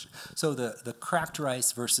a great question. So the cracked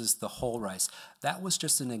rice versus the whole rice, that was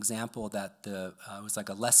just an example that it was like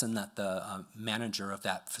a lesson that the manager of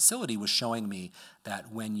that facility was showing me,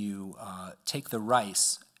 that when you take the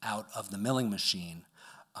rice out of the milling machine,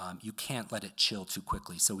 you can't let it chill too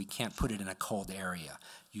quickly, so we can't put it in a cold area.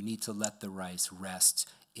 You need to let the rice rest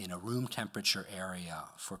in a room temperature area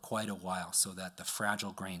for quite a while so that the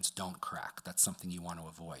fragile grains don't crack. That's something you want to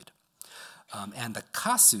avoid. And the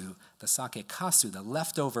kasu, the sake kasu, the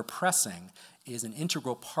leftover pressing, is an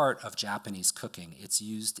integral part of Japanese cooking. It's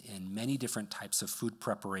used in many different types of food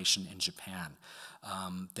preparation in Japan.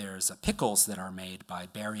 There's pickles that are made by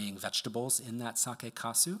burying vegetables in that sake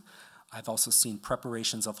kasu. I've also seen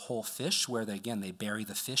preparations of whole fish where they bury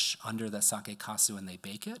the fish under the sake kasu and they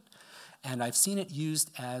bake it. And I've seen it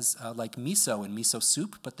used as like miso in miso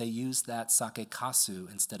soup, but they use that sake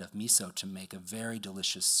kasu instead of miso to make a very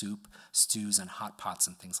delicious soup, stews, and hot pots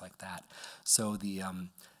and things like that. So the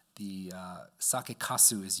sake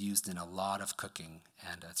kasu is used in a lot of cooking,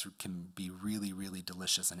 and it can be really, really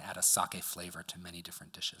delicious and add a sake flavor to many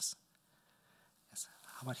different dishes. Yes.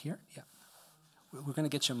 How about here? Yeah. We're going to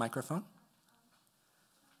get you a microphone.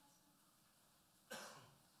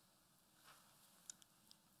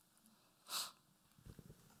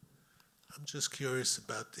 I'm just curious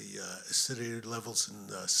about the acidity levels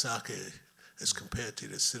in sake as compared to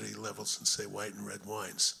the acidity levels in, say, white and red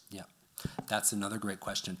wines. Yeah. That's another great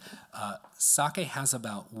question. Sake has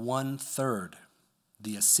about 1/3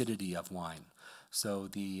 the acidity of wine. So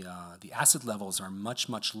the acid levels are much,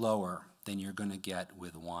 much lower than you're going to get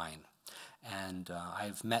with wine. And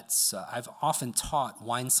I've often taught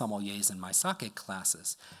wine sommeliers in my sake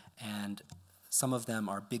classes, and some of them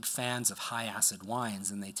are big fans of high acid wines,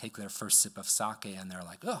 and they take their first sip of sake and they're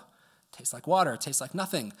like, oh, tastes like water, tastes like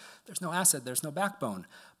nothing. There's no acid, there's no backbone.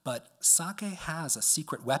 But sake has a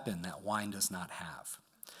secret weapon that wine does not have.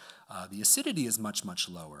 The acidity is much, much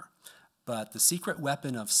lower. But the secret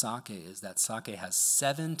weapon of sake is that sake has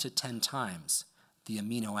 7 to 10 times the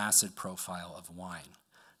amino acid profile of wine.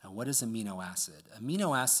 Now, what is amino acid?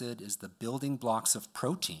 Amino acid is the building blocks of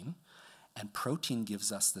protein, and protein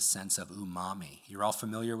gives us the sense of umami. You're all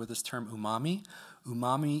familiar with this term, umami?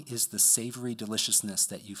 Umami is the savory deliciousness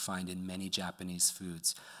that you find in many Japanese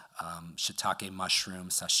foods. Shiitake mushroom,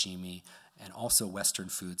 sashimi, and also Western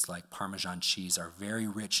foods like Parmesan cheese are very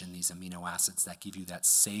rich in these amino acids that give you that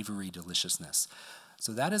savory deliciousness.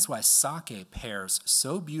 So that is why sake pairs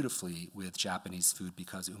so beautifully with Japanese food,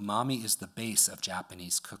 because umami is the base of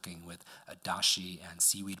Japanese cooking with dashi and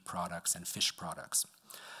seaweed products and fish products.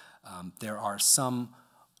 There are some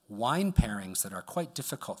wine pairings that are quite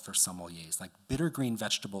difficult for sommeliers, like bitter green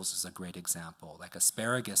vegetables is a great example. Like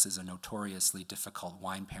asparagus is a notoriously difficult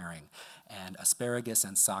wine pairing, and asparagus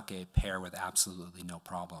and sake pair with absolutely no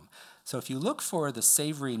problem. So if you look for the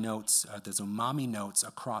savory notes, the umami notes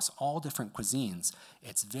across all different cuisines,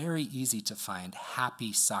 it's very easy to find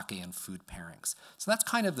happy sake and food pairings. So that's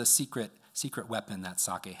kind of the secret weapon that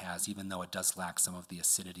sake has, even though it does lack some of the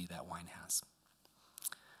acidity that wine has.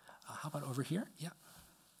 How about over here? Yeah.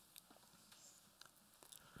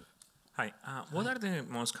 Hi. What are the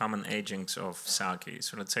most common agings of sake?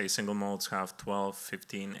 So let's say single malts have 12,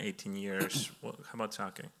 15, 18 years. How about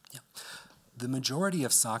sake? Yeah. The majority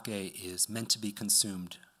of sake is meant to be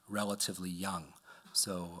consumed relatively young.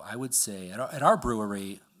 So I would say at our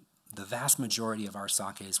brewery, the vast majority of our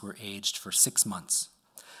sakes were aged for 6 months.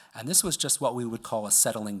 And this was just what we would call a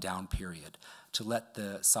settling down period, to let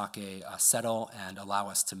the sake settle and allow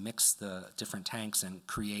us to mix the different tanks and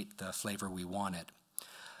create the flavor we wanted.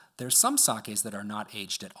 There's some sakes that are not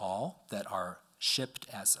aged at all, that are shipped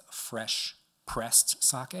as fresh pressed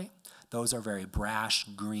sake. Those are very brash,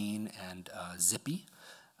 green, and zippy.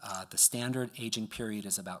 The standard aging period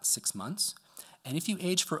is about 6 months. And if you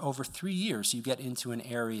age for over 3 years, you get into an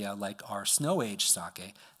area like our snow-aged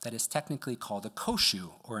sake that is technically called a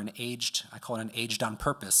koshu, or an aged, I call it an aged on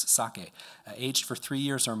purpose sake, aged for 3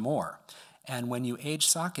 years or more. And when you age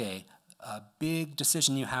sake, a big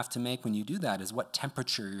decision you have to make when you do that is what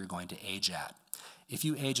temperature you're going to age at. If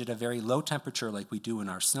you age at a very low temperature like we do in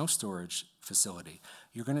our snow storage facility,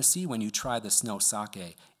 you're going to see when you try the snow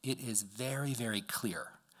sake, it is very, very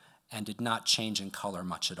clear and did not change in color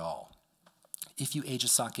much at all. If you age a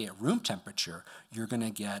sake at room temperature, you're going to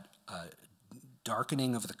get a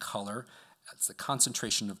darkening of the color. That's the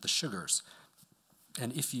concentration of the sugars.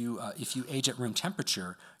 And if you age at room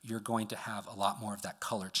temperature, you're going to have a lot more of that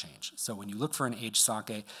color change. So when you look for an aged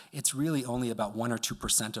sake, it's really only about 1 or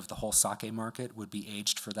 2% of the whole sake market would be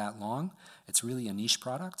aged for that long. It's really a niche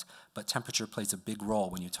product, but temperature plays a big role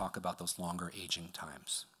when you talk about those longer aging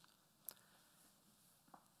times.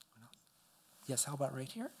 Yes, how about right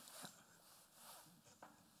here?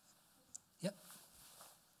 Yep.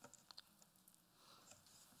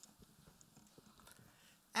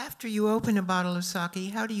 After you open a bottle of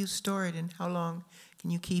sake, how do you store it and how long can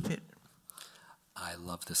you keep it? I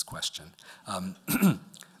love this question.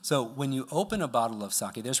 So when you open a bottle of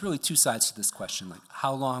sake, there's really two sides to this question. Like,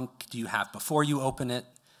 how long do you have before you open it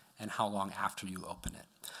and how long after you open it?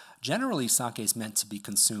 Generally, sake is meant to be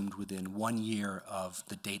consumed within 1 year of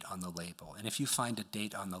the date on the label. And if you find a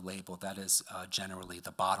date on the label, that is generally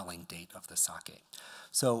the bottling date of the sake.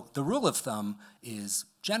 So the rule of thumb is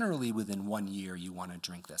generally within 1 year you want to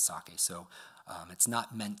drink the sake. So it's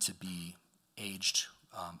not meant to be aged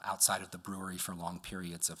outside of the brewery for long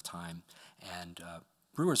periods of time. And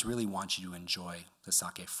brewers really want you to enjoy the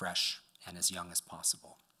sake fresh and as young as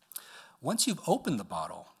possible. Once you've opened the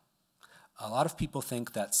bottle, a lot of people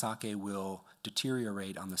think that sake will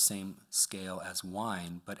deteriorate on the same scale as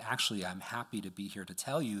wine, but actually I'm happy to be here to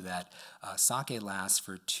tell you that sake lasts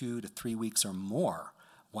for 2 to 3 weeks or more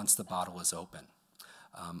once the bottle is open.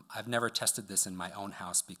 I've never tested this in my own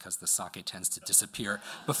house because the sake tends to disappear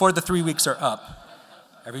before the 3 weeks are up,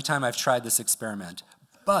 every time I've tried this experiment.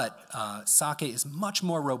 But sake is much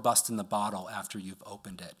more robust in the bottle after you've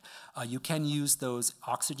opened it. You can use those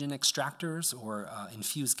oxygen extractors or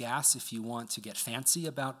infused gas if you want to get fancy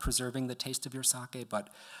about preserving the taste of your sake, but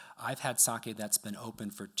I've had sake that's been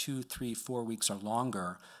open for 2, 3, 4 weeks or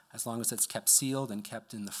longer. As long as it's kept sealed and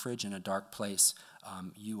kept in the fridge in a dark place,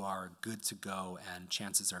 you are good to go, and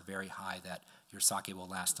chances are very high that your sake will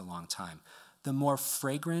last a long time. The more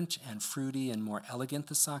fragrant and fruity and more elegant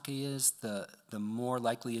the sake is, the more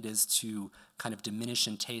likely it is to kind of diminish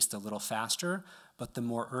in taste a little faster, but the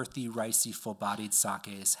more earthy, ricey, full-bodied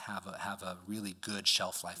sakes have a really good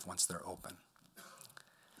shelf life once they're open.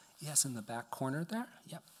 Yes, in the back corner there?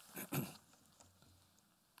 Yep.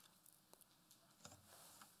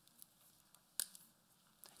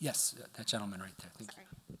 Yes, that gentleman right there. Thank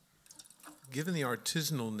you. Given the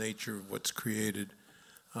artisanal nature of what's created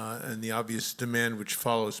and the obvious demand which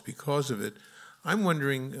follows because of it, I'm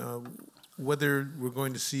wondering whether we're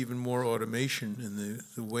going to see even more automation in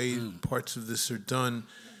the way parts of this are done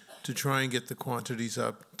to try and get the quantities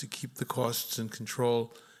up, to keep the costs in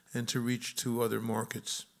control, and to reach to other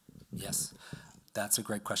markets. Yes, that's a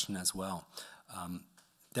great question as well.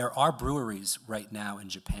 There are breweries right now in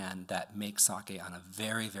Japan that make sake on a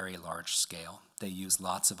very, very large scale. They use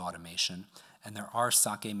lots of automation, and there are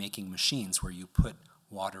sake making machines where you put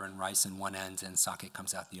water and rice in one end and sake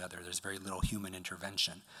comes out the other. There's very little human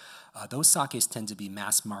intervention. Those sakes tend to be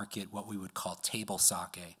mass market, what we would call table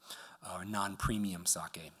sake, or non-premium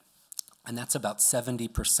sake. And that's about 70%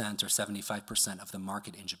 or 75% of the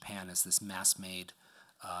market in Japan is this mass-made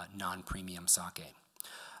non-premium sake.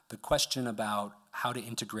 The question about how to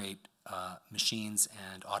integrate machines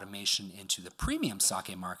and automation into the premium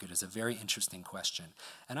sake market is a very interesting question.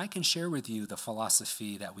 And I can share with you the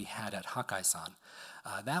philosophy that we had at Hakkaisan.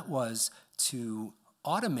 That was to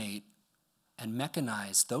automate and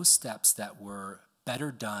mechanize those steps that were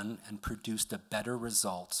better done and produced a better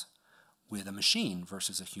result with a machine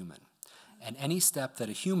versus a human. And any step that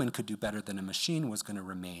a human could do better than a machine was going to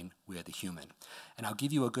remain with a human. And I'll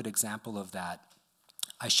give you a good example of that.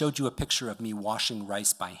 I showed you a picture of me washing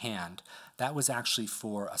rice by hand. That was actually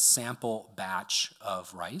for a sample batch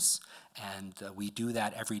of rice, and we do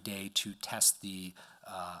that every day to test the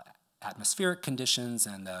atmospheric conditions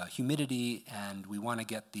and the humidity, and we want to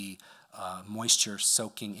get the moisture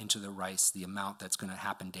soaking into the rice, the amount that's going to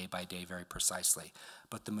happen day by day very precisely.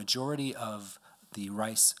 But the majority of the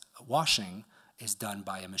rice washing is done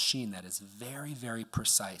by a machine that is very, very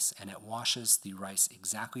precise, and it washes the rice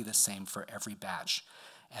exactly the same for every batch.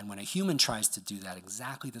 And when a human tries to do that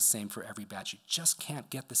exactly the same for every batch, you just can't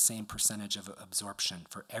get the same percentage of absorption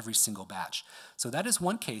for every single batch. So that is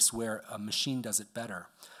one case where a machine does it better.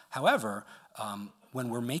 However, when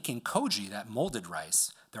we're making koji, that molded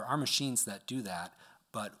rice, there are machines that do that,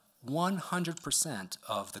 but 100%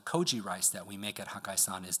 of the koji rice that we make at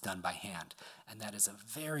Hakkaisan is done by hand. And that is a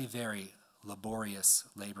very, very laborious,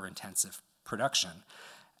 labor-intensive production.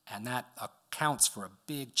 And that accounts for a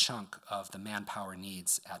big chunk of the manpower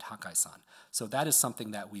needs at Hakkaisan. So that is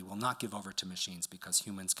something that we will not give over to machines because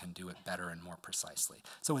humans can do it better and more precisely.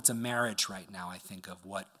 So it's a marriage right now, I think, of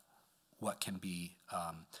what can be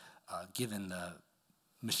given the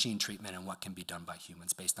machine treatment and what can be done by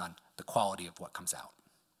humans based on the quality of what comes out.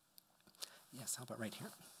 Yes, how about right here?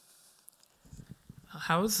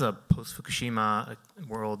 How has the post-Fukushima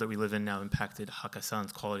world that we live in now impacted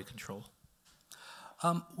Hakkaisan's quality control?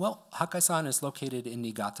 Well, Hakkaisan is located in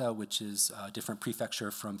Niigata, which is a different prefecture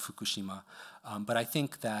from Fukushima. But I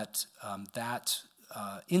think that that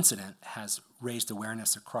incident has raised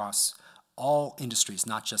awareness across all industries,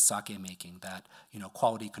 not just sake making, that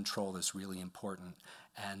quality control is really important.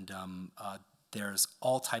 And there's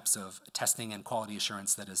all types of testing and quality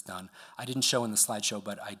assurance that is done. I didn't show in the slideshow,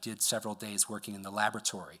 but I did several days working in the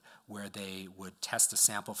laboratory where they would test a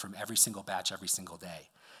sample from every single batch every single day.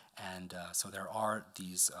 And so there are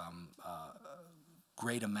these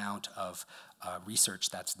great amount of research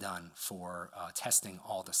that's done for testing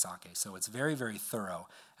all the sake. So it's very, very thorough.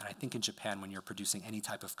 And I think in Japan, when you're producing any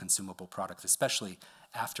type of consumable product, especially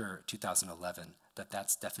after 2011,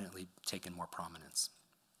 that's definitely taken more prominence.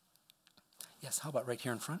 Yes, how about right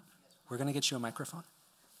here in front? We're going to get you a microphone.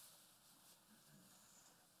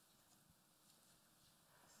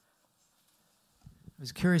 I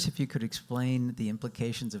was curious if you could explain the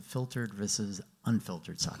implications of filtered versus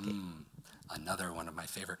unfiltered sake. Another one of my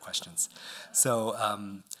favorite questions. So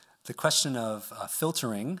the question of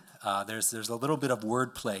filtering, there's a little bit of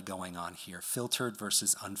wordplay going on here, filtered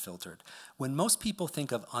versus unfiltered. When most people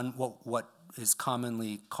think of what is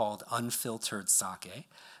commonly called unfiltered sake,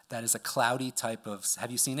 that is a cloudy type of,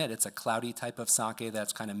 have you seen it? It's a cloudy type of sake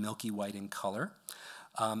that's kind of milky white in color.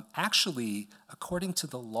 Actually, according to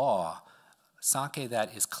the law, sake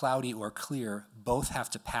that is cloudy or clear both have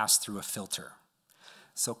to pass through a filter.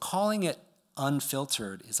 So calling it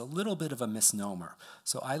unfiltered is a little bit of a misnomer.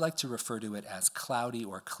 So I like to refer to it as cloudy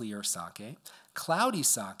or clear sake. Cloudy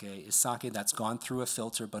sake is sake that's gone through a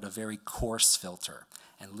filter, but a very coarse filter.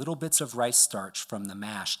 And little bits of rice starch from the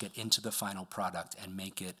mash get into the final product and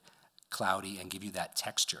make it cloudy and give you that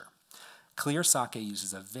texture. Clear sake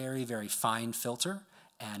uses a very, very fine filter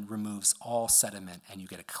and removes all sediment, and you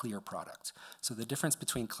get a clear product. So the difference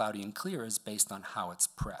between cloudy and clear is based on how it's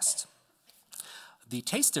pressed. The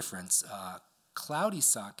taste difference, cloudy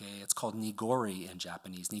sake, it's called nigori in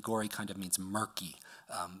Japanese. Nigori kind of means murky.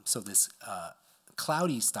 So this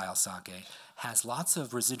cloudy style sake has lots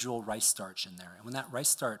of residual rice starch in there. And when that rice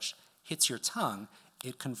starch hits your tongue,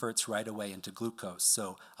 it converts right away into glucose.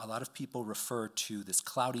 So a lot of people refer to this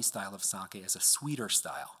cloudy style of sake as a sweeter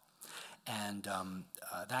style. And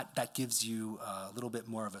that gives you a little bit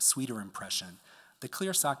more of a sweeter impression. The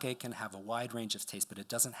clear sake can have a wide range of taste, but it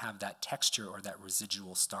doesn't have that texture or that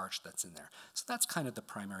residual starch that's in there. So that's kind of the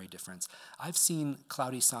primary difference. I've seen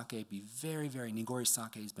cloudy sake be very, very, nigori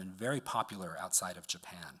sake has been very popular outside of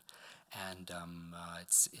Japan. And I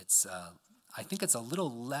think it's a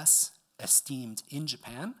little less esteemed in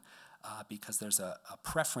Japan because there's a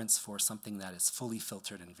preference for something that is fully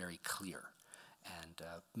filtered and very clear. And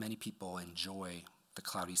many people enjoy the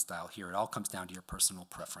cloudy style here. It all comes down to your personal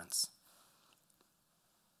preference.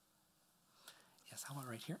 Yes, how about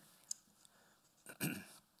right here?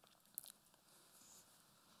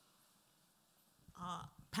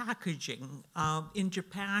 Packaging. In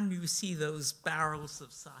Japan, you see those barrels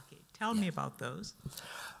of sake. Tell me about those.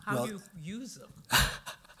 How do you use them?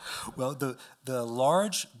 Well, the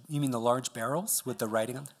large, you mean the large barrels with the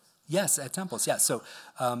writing on them? Yes, at temples, yes. So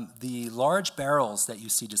the large barrels that you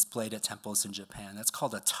see displayed at temples in Japan, that's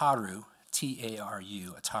called a taru,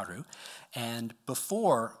 T-A-R-U, a taru. And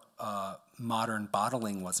before modern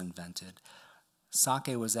bottling was invented,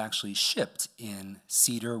 sake was actually shipped in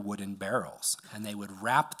cedar wooden barrels, and they would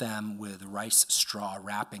wrap them with rice straw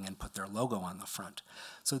wrapping and put their logo on the front.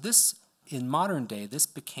 So this, in modern day, this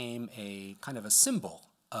became a kind of a symbol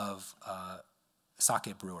of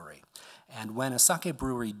sake brewery. And when a sake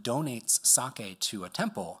brewery donates sake to a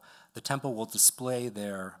temple, the temple will display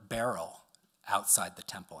their barrel outside the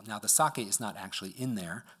temple. Now, the sake is not actually in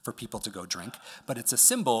there for people to go drink, but it's a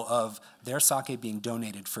symbol of their sake being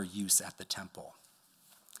donated for use at the temple.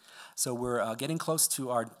 So we're getting close to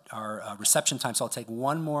our reception time, so I'll take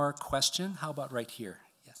one more question. How about right here?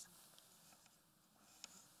 Yes.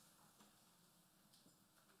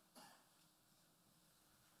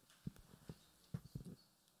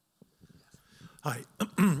 Hi.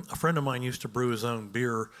 A friend of mine used to brew his own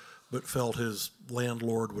beer, but felt his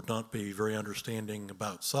landlord would not be very understanding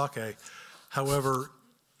about sake. However,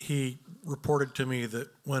 he reported to me that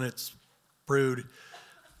when it's brewed,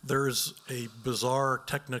 there's a bizarre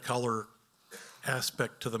technicolor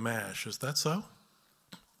aspect to the mash. Is that so?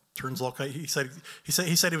 Turns all he said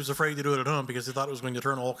he was afraid to do it at home because he thought it was going to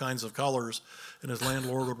turn all kinds of colors, and his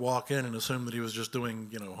landlord would walk in and assume that he was just doing,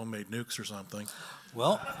 homemade nukes or something.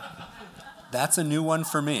 Well, that's a new one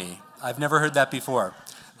for me. I've never heard that before.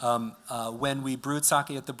 When we brewed sake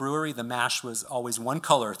at the brewery, the mash was always one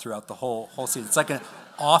color throughout the whole season. It's like an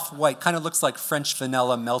off-white, kind of looks like French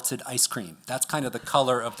vanilla melted ice cream. That's kind of the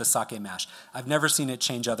color of the sake mash. I've never seen it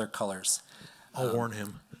change other colors. I'll warn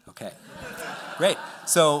him. Okay. Great.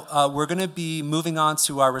 So we're going to be moving on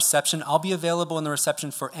to our reception. I'll be available in the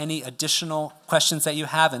reception for any additional questions that you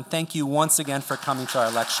have, and thank you once again for coming to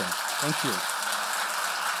our lecture. Thank you.